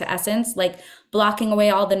go into essence, like blocking away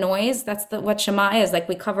all the noise. That's what Shema is. Like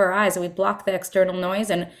we cover our eyes and we block the external noise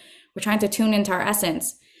and we're trying to tune into our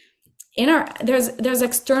essence. There's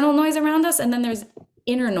external noise around us, and then there's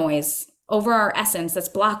inner noise over our essence that's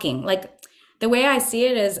blocking. Like the way I see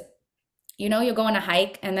it is, you go on a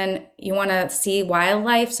hike and then you want to see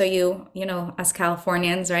wildlife. So us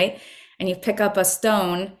Californians, right? And you pick up a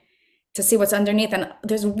stone to see what's underneath, and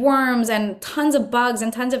there's worms and tons of bugs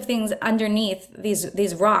and tons of things underneath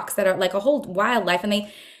these rocks that are like a whole wildlife. And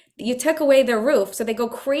you took away their roof, so they go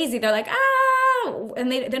crazy. They're like,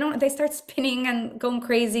 and they start spinning and going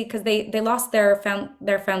crazy because they lost their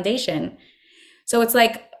foundation. So it's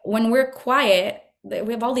like when we're quiet,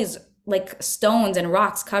 we have all these like stones and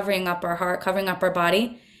rocks covering up our heart, covering up our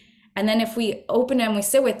body. And then if we open it and we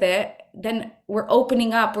sit with it, then we're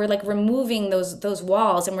opening up, we're like removing those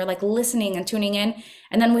walls, and we're like listening and tuning in.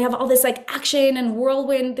 And then we have all this like action and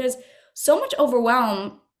whirlwind. There's so much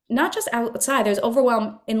overwhelm, not just outside, there's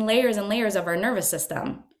overwhelm in layers and layers of our nervous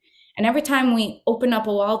system. And every time we open up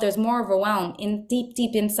a wall, there's more overwhelm in deep,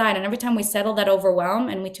 deep inside. And every time we settle that overwhelm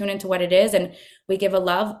and we tune into what it is and we give a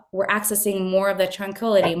love, we're accessing more of the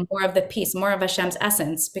tranquility, more of the peace, more of Hashem's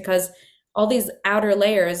essence, because all these outer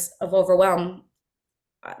layers of overwhelm,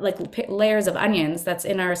 like layers of onions that's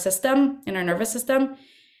in our system, in our nervous system,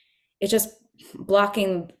 it's just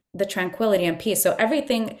blocking the tranquility and peace. So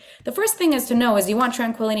the first thing is to know is you want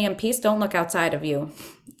tranquility and peace, don't look outside of you.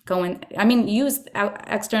 Use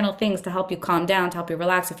external things to help you calm down, to help you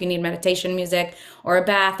relax if you need meditation music or a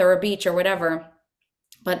bath or a beach or whatever.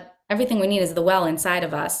 But everything we need is the well inside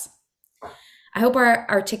of us. I hope I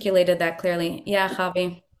articulated that clearly. Yeah,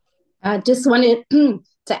 Javi. I just wanted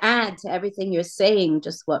to add to everything you're saying,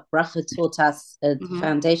 just what Rafa taught us at the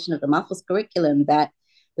foundation of the Malchus curriculum, that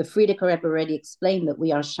the Frierdiker Rebbe already explained that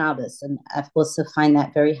we are Shabbos. And I also find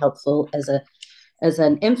that very helpful as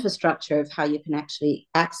an infrastructure of how you can actually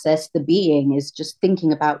access the being, is just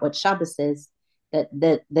thinking about what Shabbos is, that's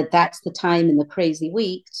the time in the crazy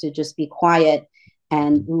week to just be quiet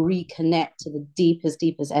and reconnect to the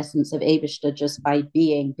deepest essence of Eibishter just by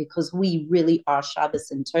being, because we really are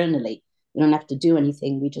Shabbos internally. We don't have to do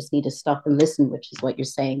anything. We just need to stop and listen, which is what you're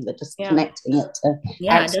saying, but just connecting it to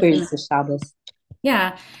our experience of Shabbos.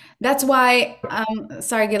 Yeah, that's why,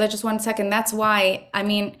 sorry, Gila, just 1 second. That's why,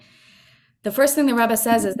 the first thing the Rebbe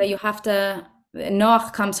says is that you have to,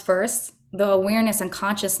 Noach comes first, the awareness and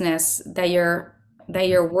consciousness that your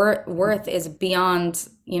worth is beyond,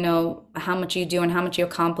 how much you do and how much you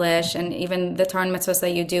accomplish, and even the Torah mitzvahs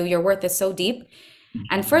that you do, your worth is so deep.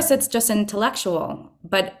 And first it's just intellectual,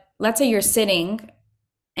 but let's say you're sitting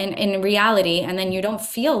in reality and then you don't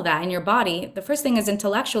feel that in your body. The first thing is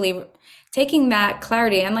intellectually taking that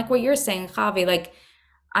clarity, and like what you're saying, Javi, like,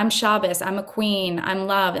 I'm Shabbos, I'm a queen, I'm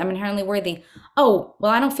loved, I'm inherently worthy. Oh,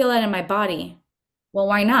 well, I don't feel that in my body. Well,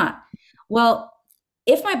 why not? Well,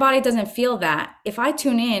 if my body doesn't feel that, if I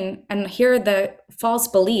tune in and hear the false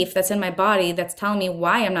belief that's in my body that's telling me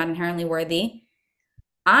why I'm not inherently worthy,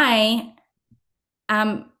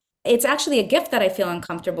 it's actually a gift that I feel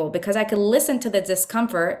uncomfortable, because I could listen to the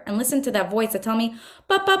discomfort and listen to that voice that tell me,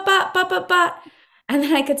 ba, ba, ba, ba, ba, ba. And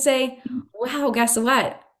then I could say, wow, guess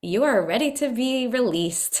what? You are ready to be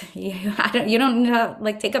released. You don't need to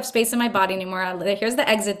like take up space in my body anymore. Here's the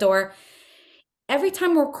exit door. Every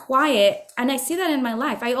time we're quiet, and I see that in my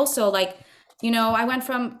life. I also I went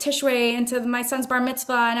from Tishrei into my son's bar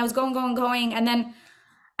mitzvah, and I was going, and then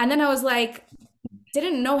I was like,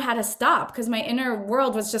 didn't know how to stop, because my inner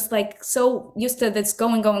world was just like so used to this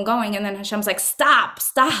going. And then Hashem's like, stop.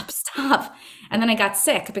 And then I got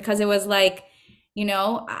sick, because it was like,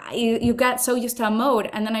 you got so used to a mode.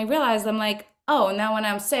 And then I realized, I'm like, oh, now when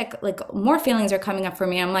I'm sick, like more feelings are coming up for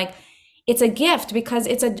me. I'm like, it's a gift, because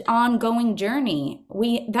it's an ongoing journey.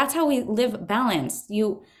 That's how we live balance.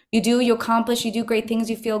 You accomplish, you do great things,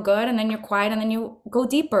 you feel good, and then you're quiet, and then you go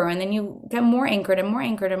deeper, and then you get more anchored and more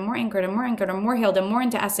anchored and more anchored and more anchored and more healed and more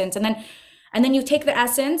into essence. And then you take the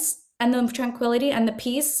essence and the tranquility and the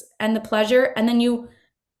peace and the pleasure, and then you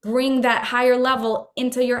bring that higher level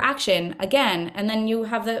into your action again. And then you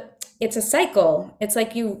have it's a cycle. It's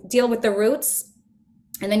like you deal with the roots,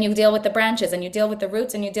 and then you deal with the branches, and you deal with the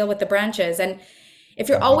roots, and you deal with the branches. And if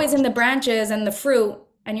you're always in the branches and the fruit,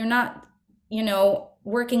 and you're not,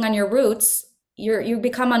 working on your roots, you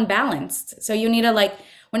become unbalanced. So you need to like,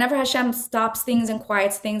 whenever Hashem stops things and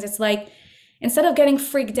quiets things, it's like, instead of getting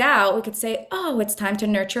freaked out, we could say, oh, it's time to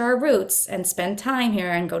nurture our roots and spend time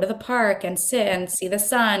here and go to the park and sit and see the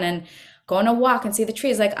sun and go on a walk and see the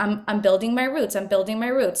trees. Like I'm building my roots. I'm building my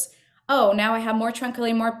roots. Oh, now I have more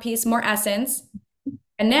tranquility, more peace, more essence.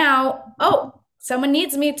 And now, oh, someone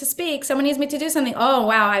needs me to speak. Someone needs me to do something. Oh,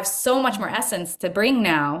 wow, I have so much more essence to bring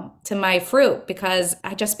now to my fruit because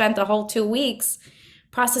I just spent the whole 2 weeks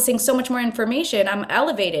processing so much more information. I'm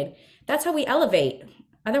elevated. That's how we elevate.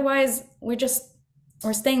 Otherwise, we're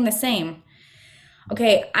staying the same.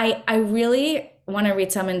 Okay, I really want to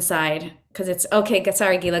read some inside because it's okay.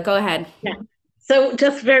 Sorry, Gila, go ahead. Yeah. So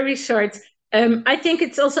just very short. I think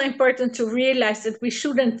it's also important to realize that we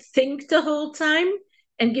shouldn't think the whole time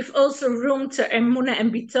and give also room to Emunah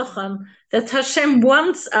and Bitochon, that Hashem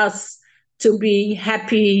wants us to be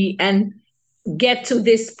happy and get to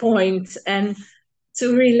this point and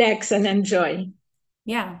to relax and enjoy.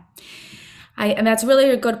 Yeah. And that's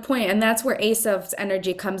really a good point. And that's where Asav's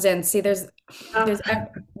energy comes in. See, there's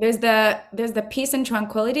the peace and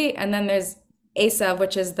tranquility, and then there's Asav,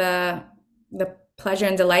 which is the pleasure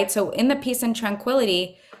and delight. So in the peace and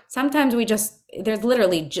tranquility, sometimes there's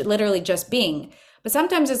literally just being. But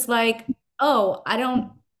sometimes it's like, oh, I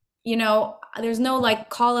don't, there's no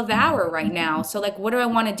like call of the hour right now. So like, what do I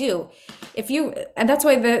want to do? And that's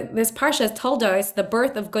why this parsha has told us the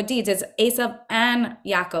birth of good deeds is Esav and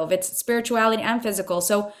Yaakov. It's spirituality and physical.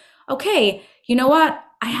 So, okay, you know what?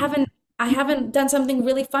 I haven't done something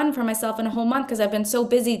really fun for myself in a whole month because I've been so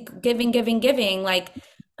busy giving. Like,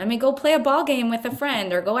 let me go play a ball game with a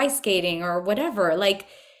friend or go ice skating or whatever. Like,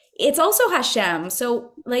 it's also Hashem.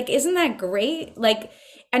 So, like, isn't that great? Like,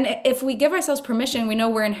 and if we give ourselves permission, we know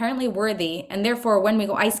we're inherently worthy. And therefore, when we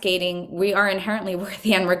go ice skating, we are inherently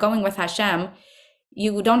worthy and we're going with Hashem.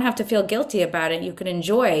 You don't have to feel guilty about it. You can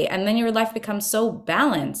enjoy. And then your life becomes so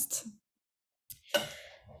balanced.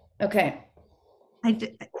 Okay.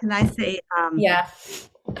 Can I say, yeah.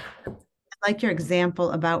 I like your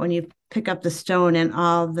example about when you pick up the stone and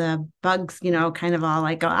all the bugs, kind of all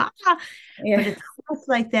like, go, ah. Yeah. But it's almost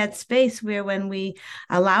like that space where when we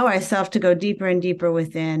allow ourselves to go deeper and deeper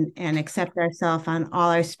within and accept ourselves on all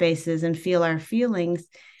our spaces and feel our feelings,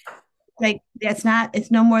 like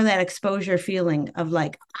it's no more that exposure feeling of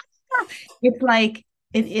like, ah. It's like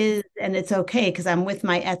it is, and it's okay because I'm with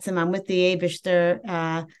my Etzem, I'm with the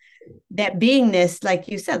Abishter, that beingness, like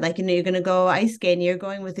you said, like, you're going to go ice skating, you're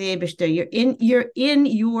going with the Abishter, you're in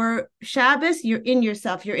your Shabbos, you're in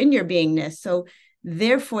yourself, you're in your beingness. So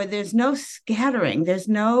therefore, there's no scattering. There's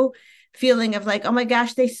no feeling of like, oh my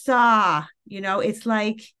gosh, they saw, it's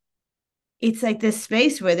like this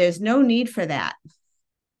space where there's no need for that.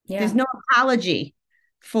 Yeah. There's no apology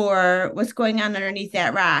for what's going on underneath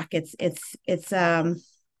that rock. It's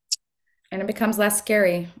and it becomes less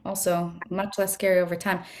scary, also much less scary over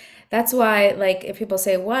time. That's why, like, if people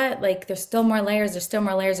say, what, like, there's still more layers,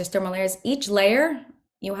 each layer,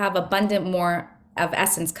 you have abundant more of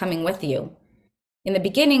essence coming with you. In the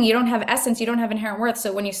beginning, you don't have essence, you don't have inherent worth.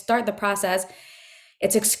 So when you start the process,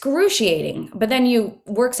 it's excruciating, but then you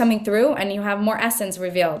work something through and you have more essence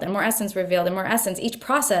revealed and more essence revealed and more essence each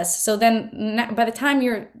process. So then by the time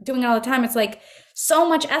you're doing it all the time, it's like so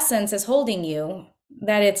much essence is holding you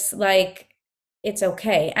that it's like, it's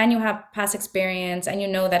okay. And you have past experience and you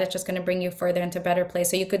know that it's just going to bring you further into a better place.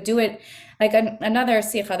 So you could do it like another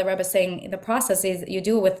Sikha, the Rebbe is saying the process is you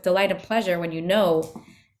do it with delight and pleasure when you know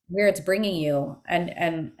where it's bringing you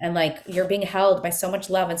and like you're being held by so much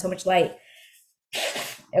love and so much light.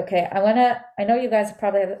 Okay, I know you guys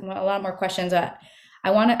probably have a lot more questions.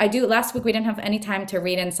 Last week we didn't have any time to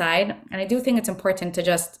read inside. And I do think it's important to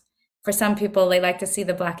just, for some people, they like to see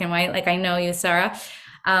the black and white, like I know you, Sarah.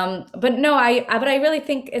 But no, but I really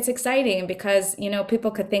think it's exciting because,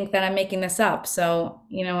 people could think that I'm making this up. So,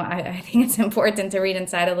 I think it's important to read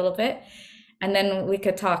inside a little bit and then we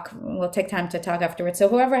could talk. We'll take time to talk afterwards. So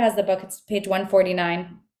whoever has the book, it's page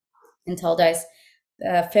 149 in Taldice,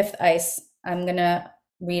 fifth ice. I'm going to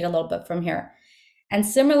read a little bit from here. And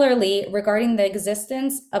similarly, regarding the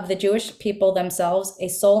existence of the Jewish people themselves, a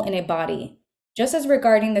soul in a body, just as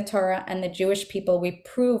regarding the Torah and the Jewish people, we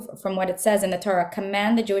prove from what it says in the Torah,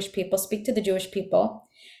 command the Jewish people, speak to the Jewish people,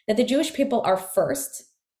 that the Jewish people are first.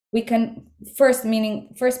 We can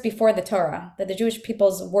meaning first before the Torah, that the Jewish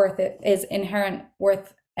people's worth is inherent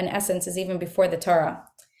worth and essence is even before the Torah.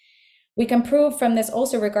 We can prove from this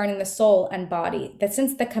also regarding the soul and body, that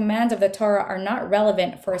since the commands of the Torah are not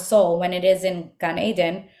relevant for a soul when it is in Gan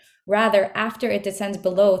Eden, rather after it descends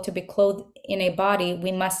below to be clothed in a body,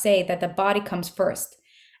 we must say that the body comes first.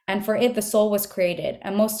 and for it the soul was created,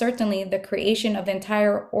 and most certainly the creation of the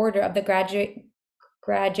entire order of the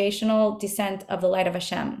gradational descent of the light of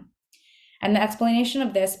Hashem. And the explanation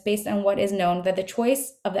of this, based on what is known, that the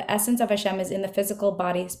choice of the essence of Hashem is in the physical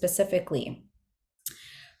body specifically.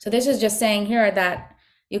 So this is just saying here that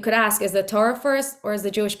you could ask, is the Torah first or is the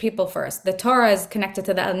Jewish people first? The Torah is connected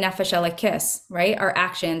to the nefesh elokis, right? Our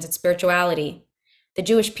actions, its spirituality. The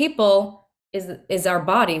Jewish people is our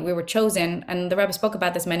body. We were chosen, and the Rebbe spoke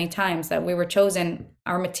about this many times, that we were chosen,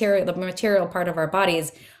 the material part of our body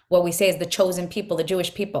is what we say is the chosen people, the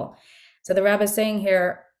Jewish people. So the Rebbe is saying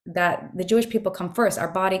here that the Jewish people come first.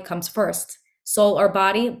 Our body comes first. Soul or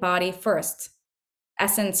body, body first.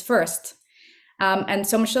 Essence first. And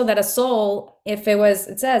so much so that a soul, if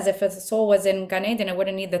a soul was in Gan Eden, it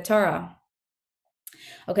wouldn't need the Torah.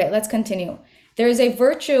 Okay, let's continue. There is a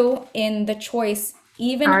virtue in the choice,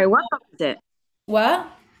 even. All right, what book is it? What?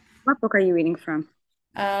 What book are you reading from?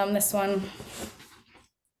 This one.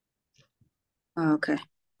 Oh, okay.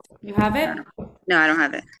 You have it? No, I don't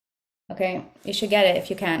have it. Okay, you should get it if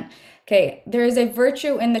you can. Okay, there is a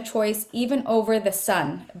virtue in the choice even over the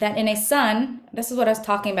sun. That in a son, this is what I was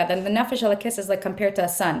talking about, that the nefesh elokis is like compared to a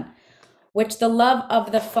son, which the love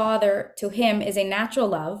of the father to him is a natural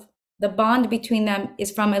love. The bond between them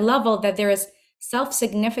is from a level that there is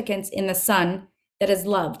self-significance in the son that is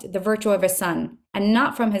loved, the virtue of a son, and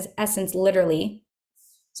not from his essence literally.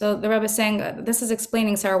 So the Rebbe is saying, this is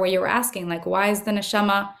explaining, Sarah, what you were asking, like why is the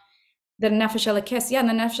neshama the nefesh elokis? Yeah, the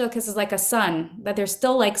nefesh elokis is like a son, that there's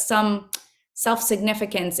still like some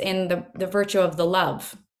self-significance in the virtue of the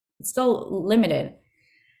love. It's still limited,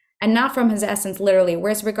 and not from his essence literally.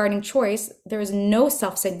 Whereas regarding choice, there is no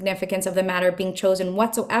self-significance of the matter being chosen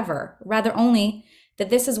whatsoever, rather only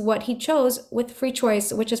that this is what he chose with free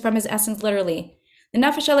choice, which is from his essence literally. The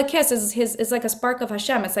nefesh elokis is like a spark of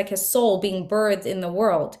Hashem. It's like his soul being birthed in the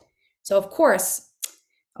world. So of course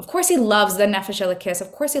he loves the nefesh elokis.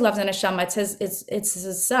 Of course he loves the neshama. It's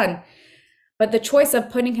his son. But the choice of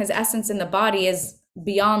putting his essence in the body is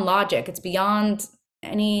beyond logic. It's beyond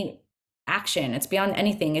any action. It's beyond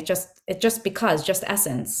anything. It's just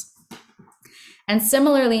essence. And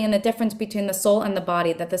similarly, in the difference between the soul and the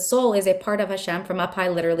body, that the soul is a part of Hashem from up high,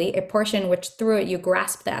 literally, a portion which through it you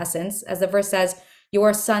grasp the essence, as the verse says, you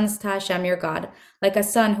are sons to Hashem, your God, like a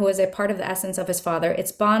son who is a part of the essence of his father.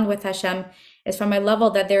 Its bond with Hashem is from a level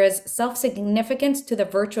that there is self-significance to the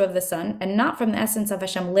virtue of the son, and not from the essence of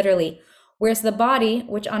Hashem literally. Whereas the body,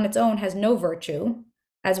 which on its own has no virtue,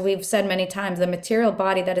 as we've said many times, the material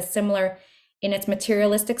body that is similar in its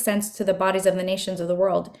materialistic sense to the bodies of the nations of the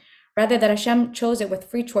world, rather that Hashem chose it with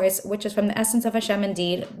free choice, which is from the essence of Hashem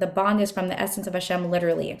indeed. The bond is from the essence of Hashem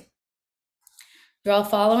literally. You're all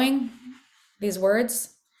following these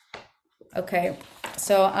words? Okay,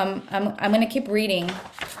 so I'm going to keep reading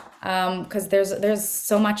because there's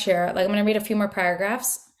so much here. Like I'm going to read a few more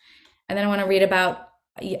paragraphs, and then I want to read about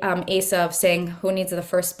Esav saying, "Who needs the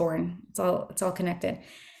firstborn?" It's all connected.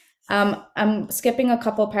 I'm skipping a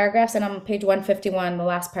couple paragraphs, and I'm on page 151, the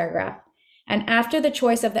last paragraph. And after the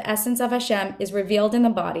choice of the essence of Hashem is revealed in the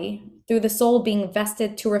body, through the soul being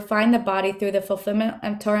vested to refine the body through the fulfillment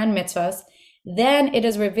of Torah and mitzvahs, then it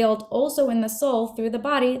is revealed also in the soul through the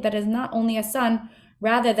body that is not only a son,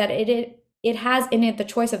 rather that it has in it the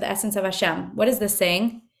choice of the essence of Hashem. What is this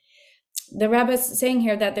saying? The Rebbe is saying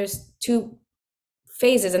here that there's two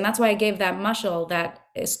phases, and that's why I gave that mashal, that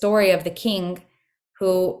story of the king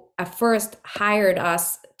who at first hired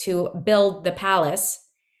us to build the palace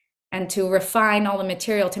and to refine all the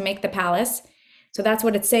material to make the palace. So that's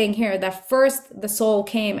what it's saying here, that first the soul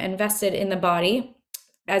came and vested in the body,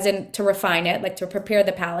 as in to refine it, like to prepare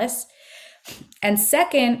the palace. And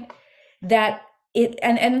second, that it,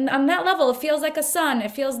 and on that level, it feels like a son,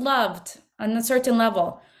 it feels loved on a certain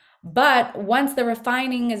level. But once the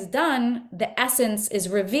refining is done, the essence is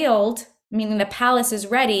revealed, meaning the palace is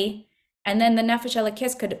ready, and then the nefesh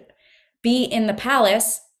elokis could be in the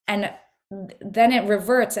palace, and then it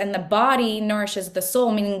reverts, and the body nourishes the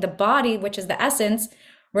soul, meaning the body, which is the essence,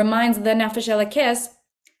 reminds the nefesh elokis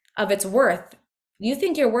of its worth. You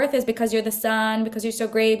think your worth is because you're the son, because you're so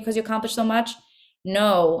great, because you accomplished so much?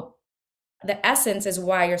 No, the essence is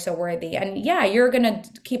why you're so worthy. And yeah, you're going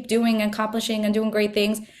to keep doing, accomplishing, and doing great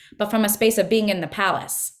things, but from a space of being in the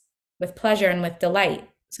palace with pleasure and with delight.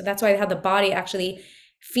 So that's why how the body actually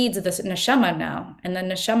feeds the neshama now. And the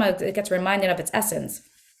neshama, it gets reminded of its essence.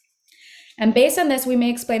 And based on this, we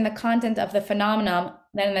may explain the content of the phenomenon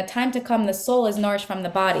that in the time to come, the soul is nourished from the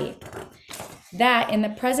body. That in the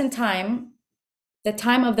present time, the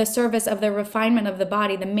time of the service of the refinement of the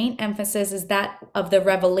body, the main emphasis is that of the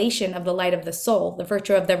revelation of the light of the soul, the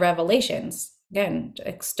virtue of the revelations, again,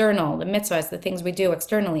 external, the mitzvahs, the things we do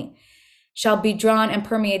externally, shall be drawn and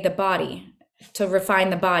permeate the body, to refine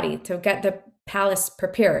the body, to get the palace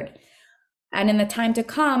prepared. And in the time to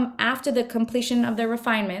come, after the completion of the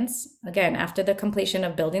refinements, again, after the completion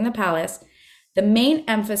of building the palace, the main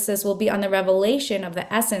emphasis will be on the revelation of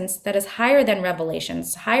the essence that is higher than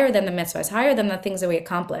revelations, higher than the mitzvahs, higher than the things that we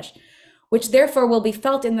accomplish, which therefore will be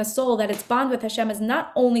felt in the soul, that its bond with Hashem is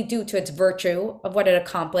not only due to its virtue of what it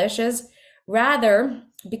accomplishes, rather,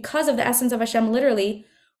 because of the essence of Hashem literally,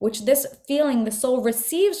 which this feeling the soul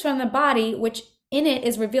receives from the body, which in it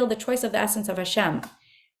is revealed the choice of the essence of Hashem.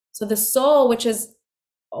 So the soul, which has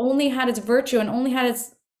only had its virtue and only had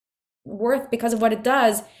its worth because of what it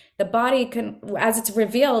does, the body can, as it's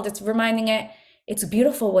revealed, it's reminding it, it's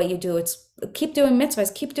beautiful what you do. It's keep doing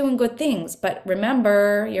mitzvahs, keep doing good things. But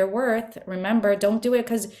remember your worth. Remember, don't do it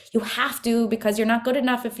because you have to, because you're not good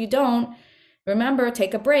enough if you don't. Remember,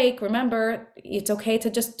 take a break. Remember, it's okay to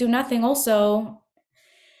just do nothing also.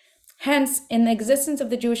 Hence, in the existence of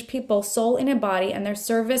the Jewish people, soul in a body, and their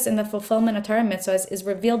service in the fulfillment of Torah mitzvahs, is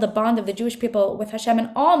revealed the bond of the Jewish people with Hashem in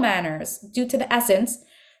all manners, due to the essence,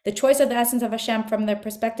 the choice of the essence of Hashem from the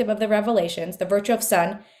perspective of the revelations, the virtue of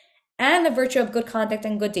Son, and the virtue of good conduct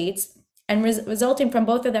and good deeds, and resulting from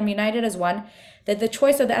both of them united as one, that the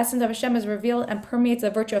choice of the essence of Hashem is revealed and permeates the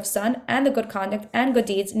virtue of Son and the good conduct and good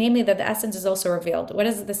deeds, namely that the essence is also revealed. What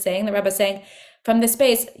is the saying? The Rebbe is saying, from this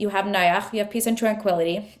space, you have Nayach, you have peace and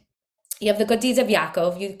tranquility. You have the good deeds of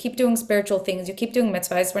Yaakov. You keep doing spiritual things. You keep doing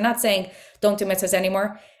mitzvahs. We're not saying don't do mitzvahs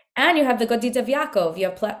anymore. And you have the good deeds of Yaakov. You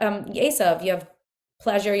have Esav. You have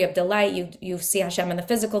pleasure. You have delight. You see Hashem in the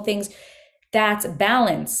physical things. That's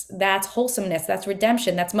balance. That's wholesomeness. That's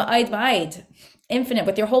redemption. That's ma'id, infinite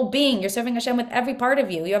with your whole being. You're serving Hashem with every part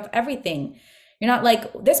of you. You have everything. You're not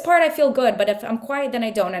like, this part I feel good, but if I'm quiet, then I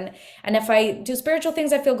don't. And if I do spiritual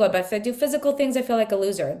things, I feel good. But if I do physical things, I feel like a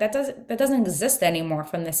loser. That doesn't exist anymore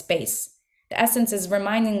from this space. The essence is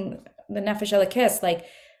reminding the Nefesh Elokis, like,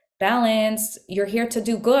 balance, you're here to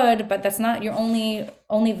do good, but that's not your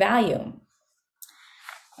only value.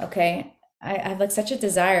 Okay, I have like such a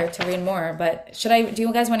desire to read more, but do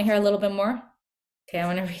you guys want to hear a little bit more? Okay, I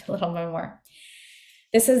want to read a little bit more.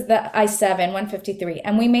 This is the I-7, 153.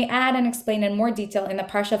 And we may add and explain in more detail in the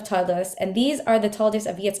Parsha of Toldos, and these are the Toldos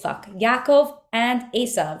of Yitzchak, Yaakov, and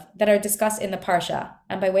Esav that are discussed in the Parsha.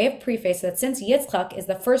 And by way of preface, that since Yitzchak is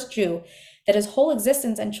the first Jew, that his whole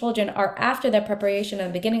existence and children are after the preparation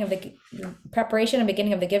and beginning of the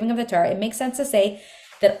giving of the Torah, it makes sense to say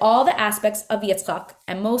that all the aspects of Yitzchak,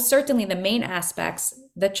 and most certainly the main aspects,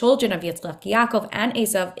 the children of Yitzchak, Yaakov and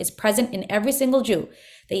Esav, is present in every single Jew.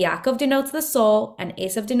 The Yaakov denotes the soul, and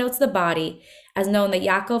Esav denotes the body, as known that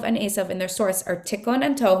Yaakov and Esav in their source are Tikkun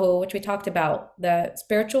and Tohu, which we talked about, the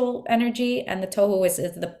spiritual energy, and the Tohu is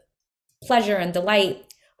the pleasure and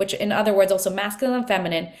delight, which in other words also masculine and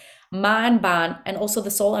feminine, Ma and Ban, and also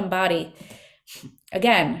the soul and body.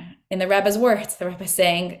 Again, in the Rebbe's words, the Rebbe is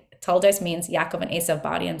saying, Toldos means Yaakov and Esav,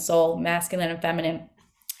 body and soul, masculine and feminine.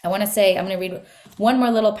 I want to say, I'm going to read one more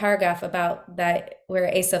little paragraph about that,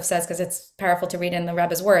 where Esav says, because it's powerful to read in the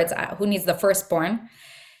Rebbe's words, who needs the firstborn?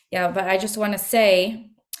 Yeah, but I just want to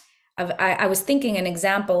say, I was thinking an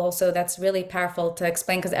example also that's really powerful to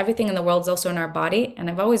explain, because everything in the world is also in our body. And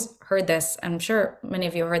I've always heard this, I'm sure many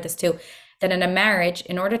of you have heard this too, that in a marriage,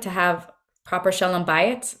 in order to have proper shalom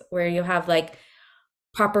bayit, where you have like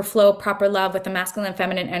proper flow, proper love with the masculine and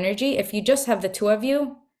feminine energy, if you just have the two of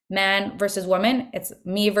you, man versus woman, it's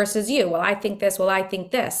me versus you. Well, I think this, well, I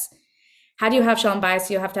think this. How do you have shalom bayit?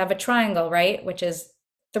 So you have to have a triangle, right? Which is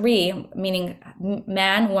 3, meaning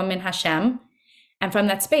man, woman, Hashem. And from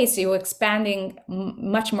that space, you're expanding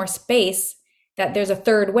much more space, that there's a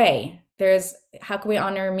third way. There's, how can we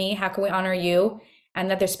honor me? How can we honor you?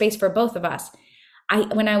 And that there's space for both of us.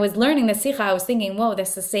 When I was learning the Sikha, I was thinking, whoa,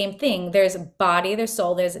 that's the same thing. There's body, there's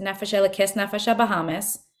soul, there's Nefesh Elokis, Nefesh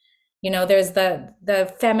Bahamas. There's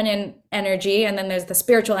the feminine energy, and then there's the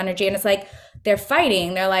spiritual energy. And it's like, they're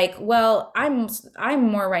fighting. They're like, well, I'm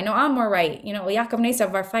more right. No, I'm more right. Yaakov and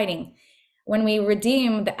Esav are fighting. When we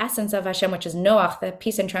redeem the essence of Hashem, which is Noach, the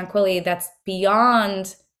peace and tranquility that's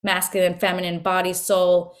beyond masculine, feminine, body,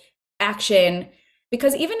 soul, action.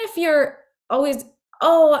 Because even if you're always,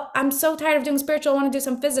 oh, I'm so tired of doing spiritual, I want to do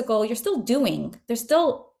some physical, you're still doing.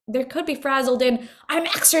 There could be frazzled in, I'm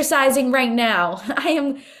exercising right now. I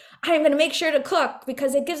am going to make sure to cook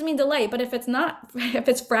because it gives me delight. But if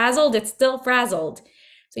it's frazzled, it's still frazzled.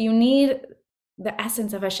 So you need the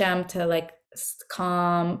essence of Hashem to like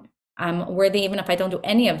calm. I'm worthy even if I don't do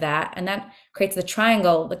any of that. And that creates the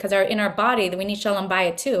triangle, because in our body, we need shalom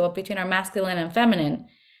bayit too, between our masculine and feminine.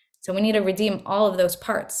 So we need to redeem all of those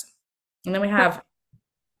parts. And then we have,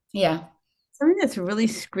 yeah. Something that's really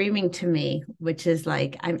screaming to me, which is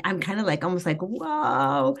like I'm kind of like almost like,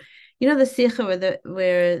 whoa, the sikha where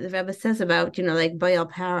the Rebbe says about, like Baal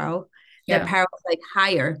Paro, that Yeah. Paro was like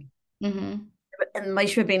higher. Mm-hmm. And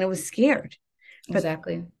Moshe Rabbeinu was scared. But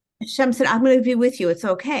Exactly. Hashem said, I'm going to be with you. It's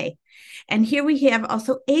okay. And here we have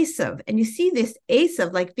also Esav. And you see this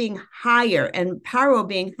Esav like being higher and Paro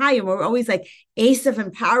being higher. We're always like, Esav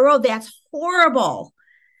and Paro, that's horrible.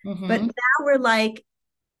 Mm-hmm. But now we're like,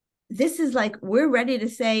 this is like, we're ready to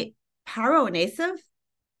say Paro and Esav.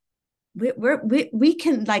 We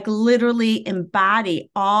can like literally embody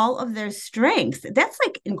all of their strengths. That's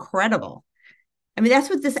like incredible. I mean, that's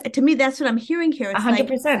what this, to me, that's what I'm hearing here. It's like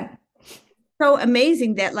 100%. so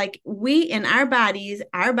amazing that like we in our bodies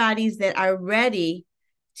that are ready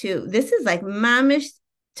to, this is like mamish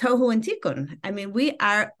tohu and tikkun. I mean, we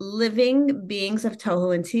are living beings of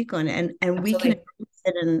tohu and tikkun, and we can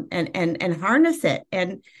Absolutely. and harness it.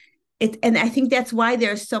 And I think that's why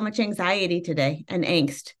there's so much anxiety today and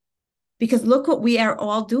angst. Because look what we are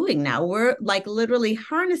all doing now. We're like literally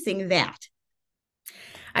harnessing that.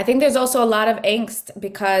 I think there's also a lot of angst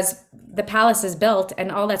because the palace is built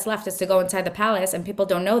and all that's left is to go inside the palace, and people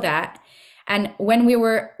don't know that. And when we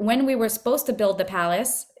were supposed to build the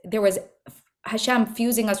palace, there was Hashem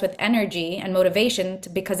fusing us with energy and motivation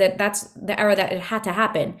because that's the era that it had to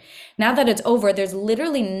happen. Now that it's over, there's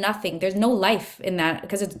literally nothing. There's no life in that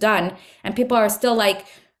because it's done, and people are still like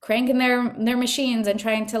cranking their machines and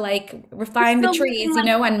trying to like refine the trees, Like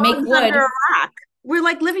and make bugs wood. under a rock. We're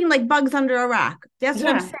like living like bugs under a rock. That's what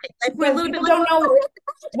I'm Yeah. saying. Like we're a little bit People like, don't know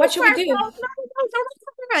what should we do.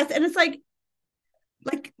 And it's like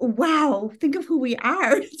wow, think of who we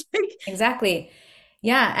are. It's like, Exactly.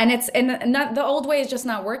 Yeah, and not the old way is just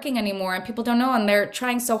not working anymore, and people don't know, and they're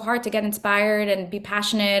trying so hard to get inspired and be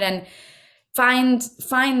passionate and find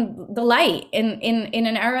the light in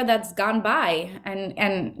an era that's gone by,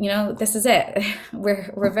 and this is it.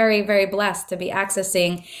 We're very, very blessed to be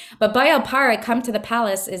accessing. But Bayal Para, come to the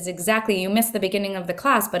palace, is exactly, you missed the beginning of the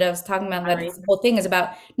class, but I was talking about that this whole thing is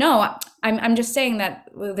about, no, I'm just saying that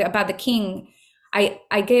about the king.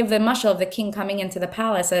 I gave the mashal of the king coming into the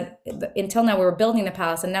palace. Until now we were building the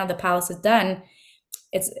palace, and now the palace is done.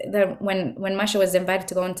 It's when Moshe was invited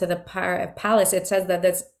to go into the palace, it says that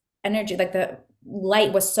this energy, like the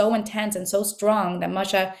light was so intense and so strong that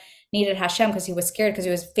Moshe needed Hashem because he was scared, because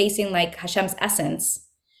he was facing like Hashem's essence.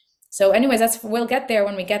 So anyways, we'll get there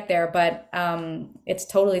when we get there, but it's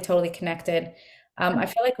totally connected. I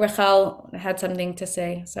feel like Rachel had something to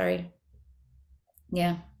say. Sorry.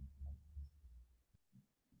 Yeah.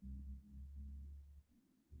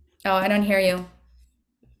 Oh, I don't hear you.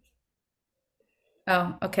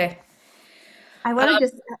 Oh, okay. I want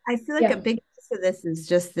to I feel like yeah. a big piece of this is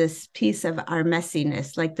just this piece of our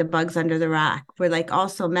messiness, like the bugs under the rock. We're like all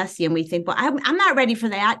so messy, and we think, well, I'm not ready for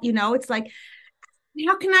that. It's like,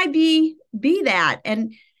 how can I be that?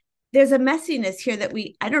 And there's a messiness here that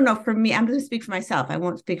I don't know, for me, I'm going to speak for myself. I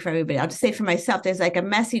won't speak for everybody. I'll just say for myself, there's like a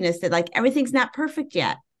messiness that like everything's not perfect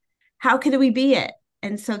yet. How could we be it?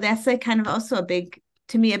 And so that's like kind of also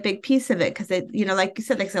to me, a big piece of it. Cause like you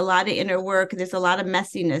said, there's a lot of inner work. There's a lot of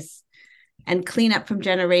messiness and cleanup from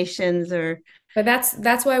generations But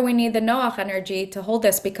that's why we need the Noach energy to hold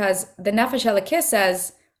this, because the Nefesh Elokis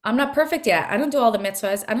says, I'm not perfect yet. I don't do all the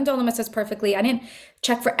mitzvahs. I don't do all the mitzvahs perfectly. I didn't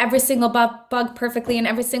check for every single bug perfectly and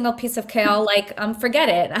every single piece of kale. Like, forget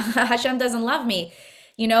it. Hashem doesn't love me,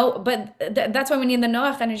 But that's why we need the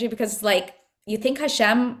Noach energy, because it's like, you think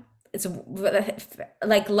Hashem is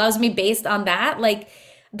like loves me based on that? Like,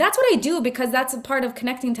 that's what I do, because that's a part of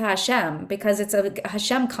connecting to Hashem, because it's a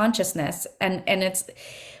Hashem consciousness, and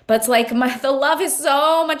but it's like the love is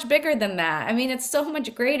so much bigger than that. I mean, it's so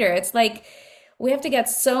much greater. It's like we have to get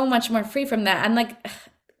so much more free from that, and like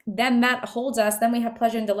then that holds us. Then we have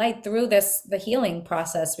pleasure and delight through the healing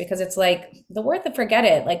process, because it's like the word to forget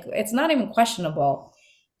it. Like it's not even questionable.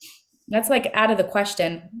 That's like out of the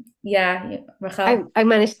question. Yeah, Rachel. I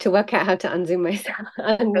managed to work out how to unzoom myself,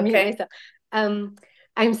 unmute Okay. myself.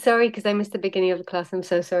 I'm sorry because I missed the beginning of the class. I'm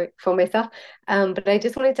so sorry for myself. But I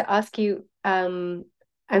just wanted to ask you, I'm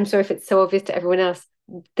sorry if it's so obvious to everyone else,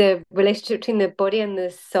 the relationship between the body and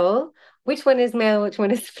the soul. Which one is male? Which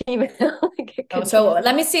one is female? So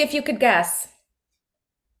let me see if you could guess.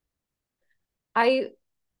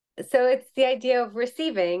 So it's the idea of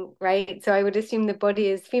receiving, right? So I would assume the body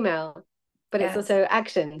is female, but Yes. it's also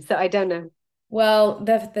action. So I don't know. Well,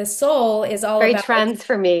 the soul is all Very about trans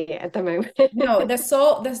for me at the moment. No, the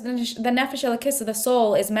soul, the nefesh elokis, the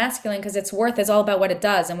soul is masculine because its worth is all about what it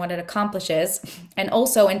does and what it accomplishes. And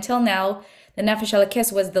also, until now, the Nefesh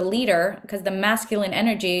Elokis was the leader, because the masculine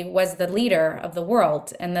energy was the leader of the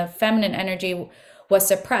world, and the feminine energy was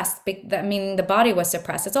suppressed, meaning the body was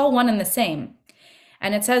suppressed. It's all one and the same.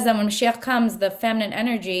 And it says that when Mashiach comes, the feminine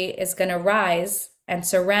energy is going to rise and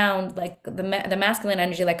surround like the masculine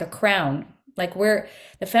energy like a crown. Like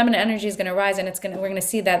the feminine energy is going to rise, and we're going to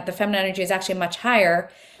see that the feminine energy is actually much higher,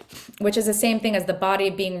 which is the same thing as the body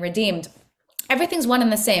being redeemed. Everything's one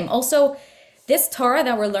and the same. Also, this Torah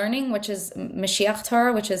that we're learning, which is Mashiach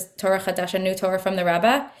Torah, which is Torah Chadash, a new Torah from the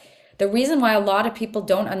Rebbe, the reason why a lot of people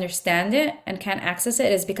don't understand it and can't access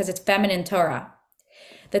it is because it's feminine Torah.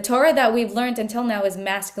 The Torah that we've learned until now is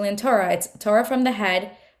masculine Torah. It's Torah from the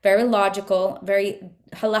head, very logical, very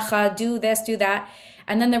halacha, do this, do that.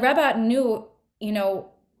 And then the Rebbe knew, he's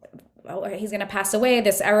going to pass away,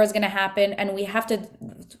 this era is going to happen, and we have to,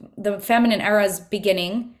 the feminine era is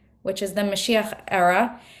beginning, which is the Mashiach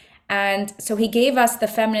era. And so he gave us the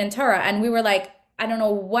feminine Torah, and we were like, I don't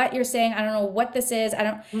know what you're saying. I don't know what this is.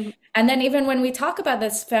 And then even when we talk about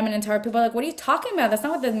this feminine Torah, people are like, what are you talking about? That's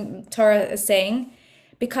not what the Torah is saying.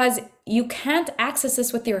 Because you can't access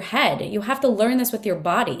this with your head. You have to learn this with your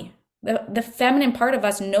body. The feminine part of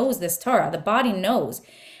us knows this Torah. The body knows.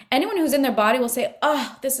 Anyone who's in their body will say,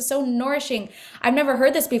 oh, this is so nourishing. I've never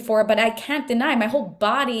heard this before, but I can't deny. My whole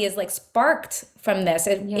body is like sparked from this.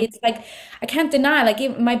 It's like, I can't deny.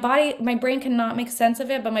 Like my brain cannot make sense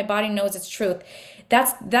of it, but my body knows its truth.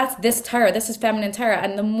 That's this Torah. This is feminine Torah.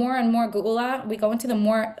 And the more and more Geula we go into, the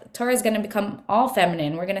more Torah is going to become all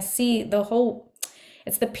feminine. We're going to see the whole...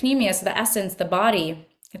 It's the pneumius, the essence, the body.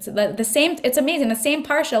 It's the same. It's amazing. The same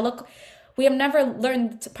parsha. Look, we have never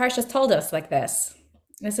learned parshas told us like this.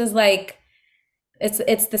 This is like,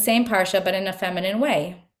 it's the same parsha, but in a feminine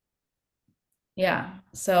way. Yeah.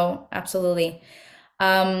 So absolutely.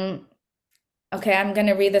 Okay, I'm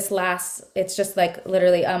gonna read this last. It's just like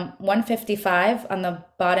literally 155 on the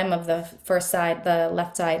bottom of the first side, the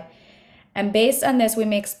left side. And based on this, we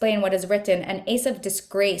may explain what is written. And Esav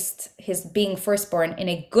disgraced his being firstborn in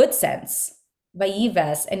a good sense,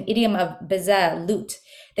 vayives, an idiom of bezeh, lut,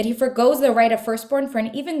 that he forgoes the right of firstborn for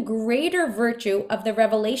an even greater virtue of the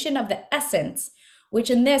revelation of the essence, which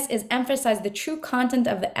in this is emphasized the true content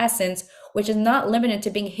of the essence, which is not limited to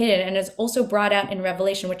being hidden and is also brought out in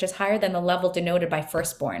revelation, which is higher than the level denoted by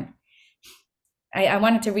firstborn. I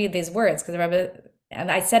wanted to read these words because the Rebbe, and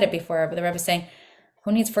I said it before, but the Rebbe is saying,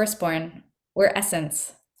 who needs firstborn? We're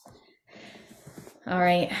essence. All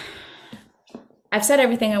right. I've said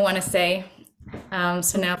everything I want to say.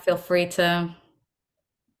 So now feel free to...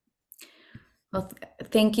 Well,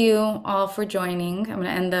 thank you all for joining. I'm going to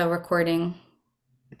end the recording.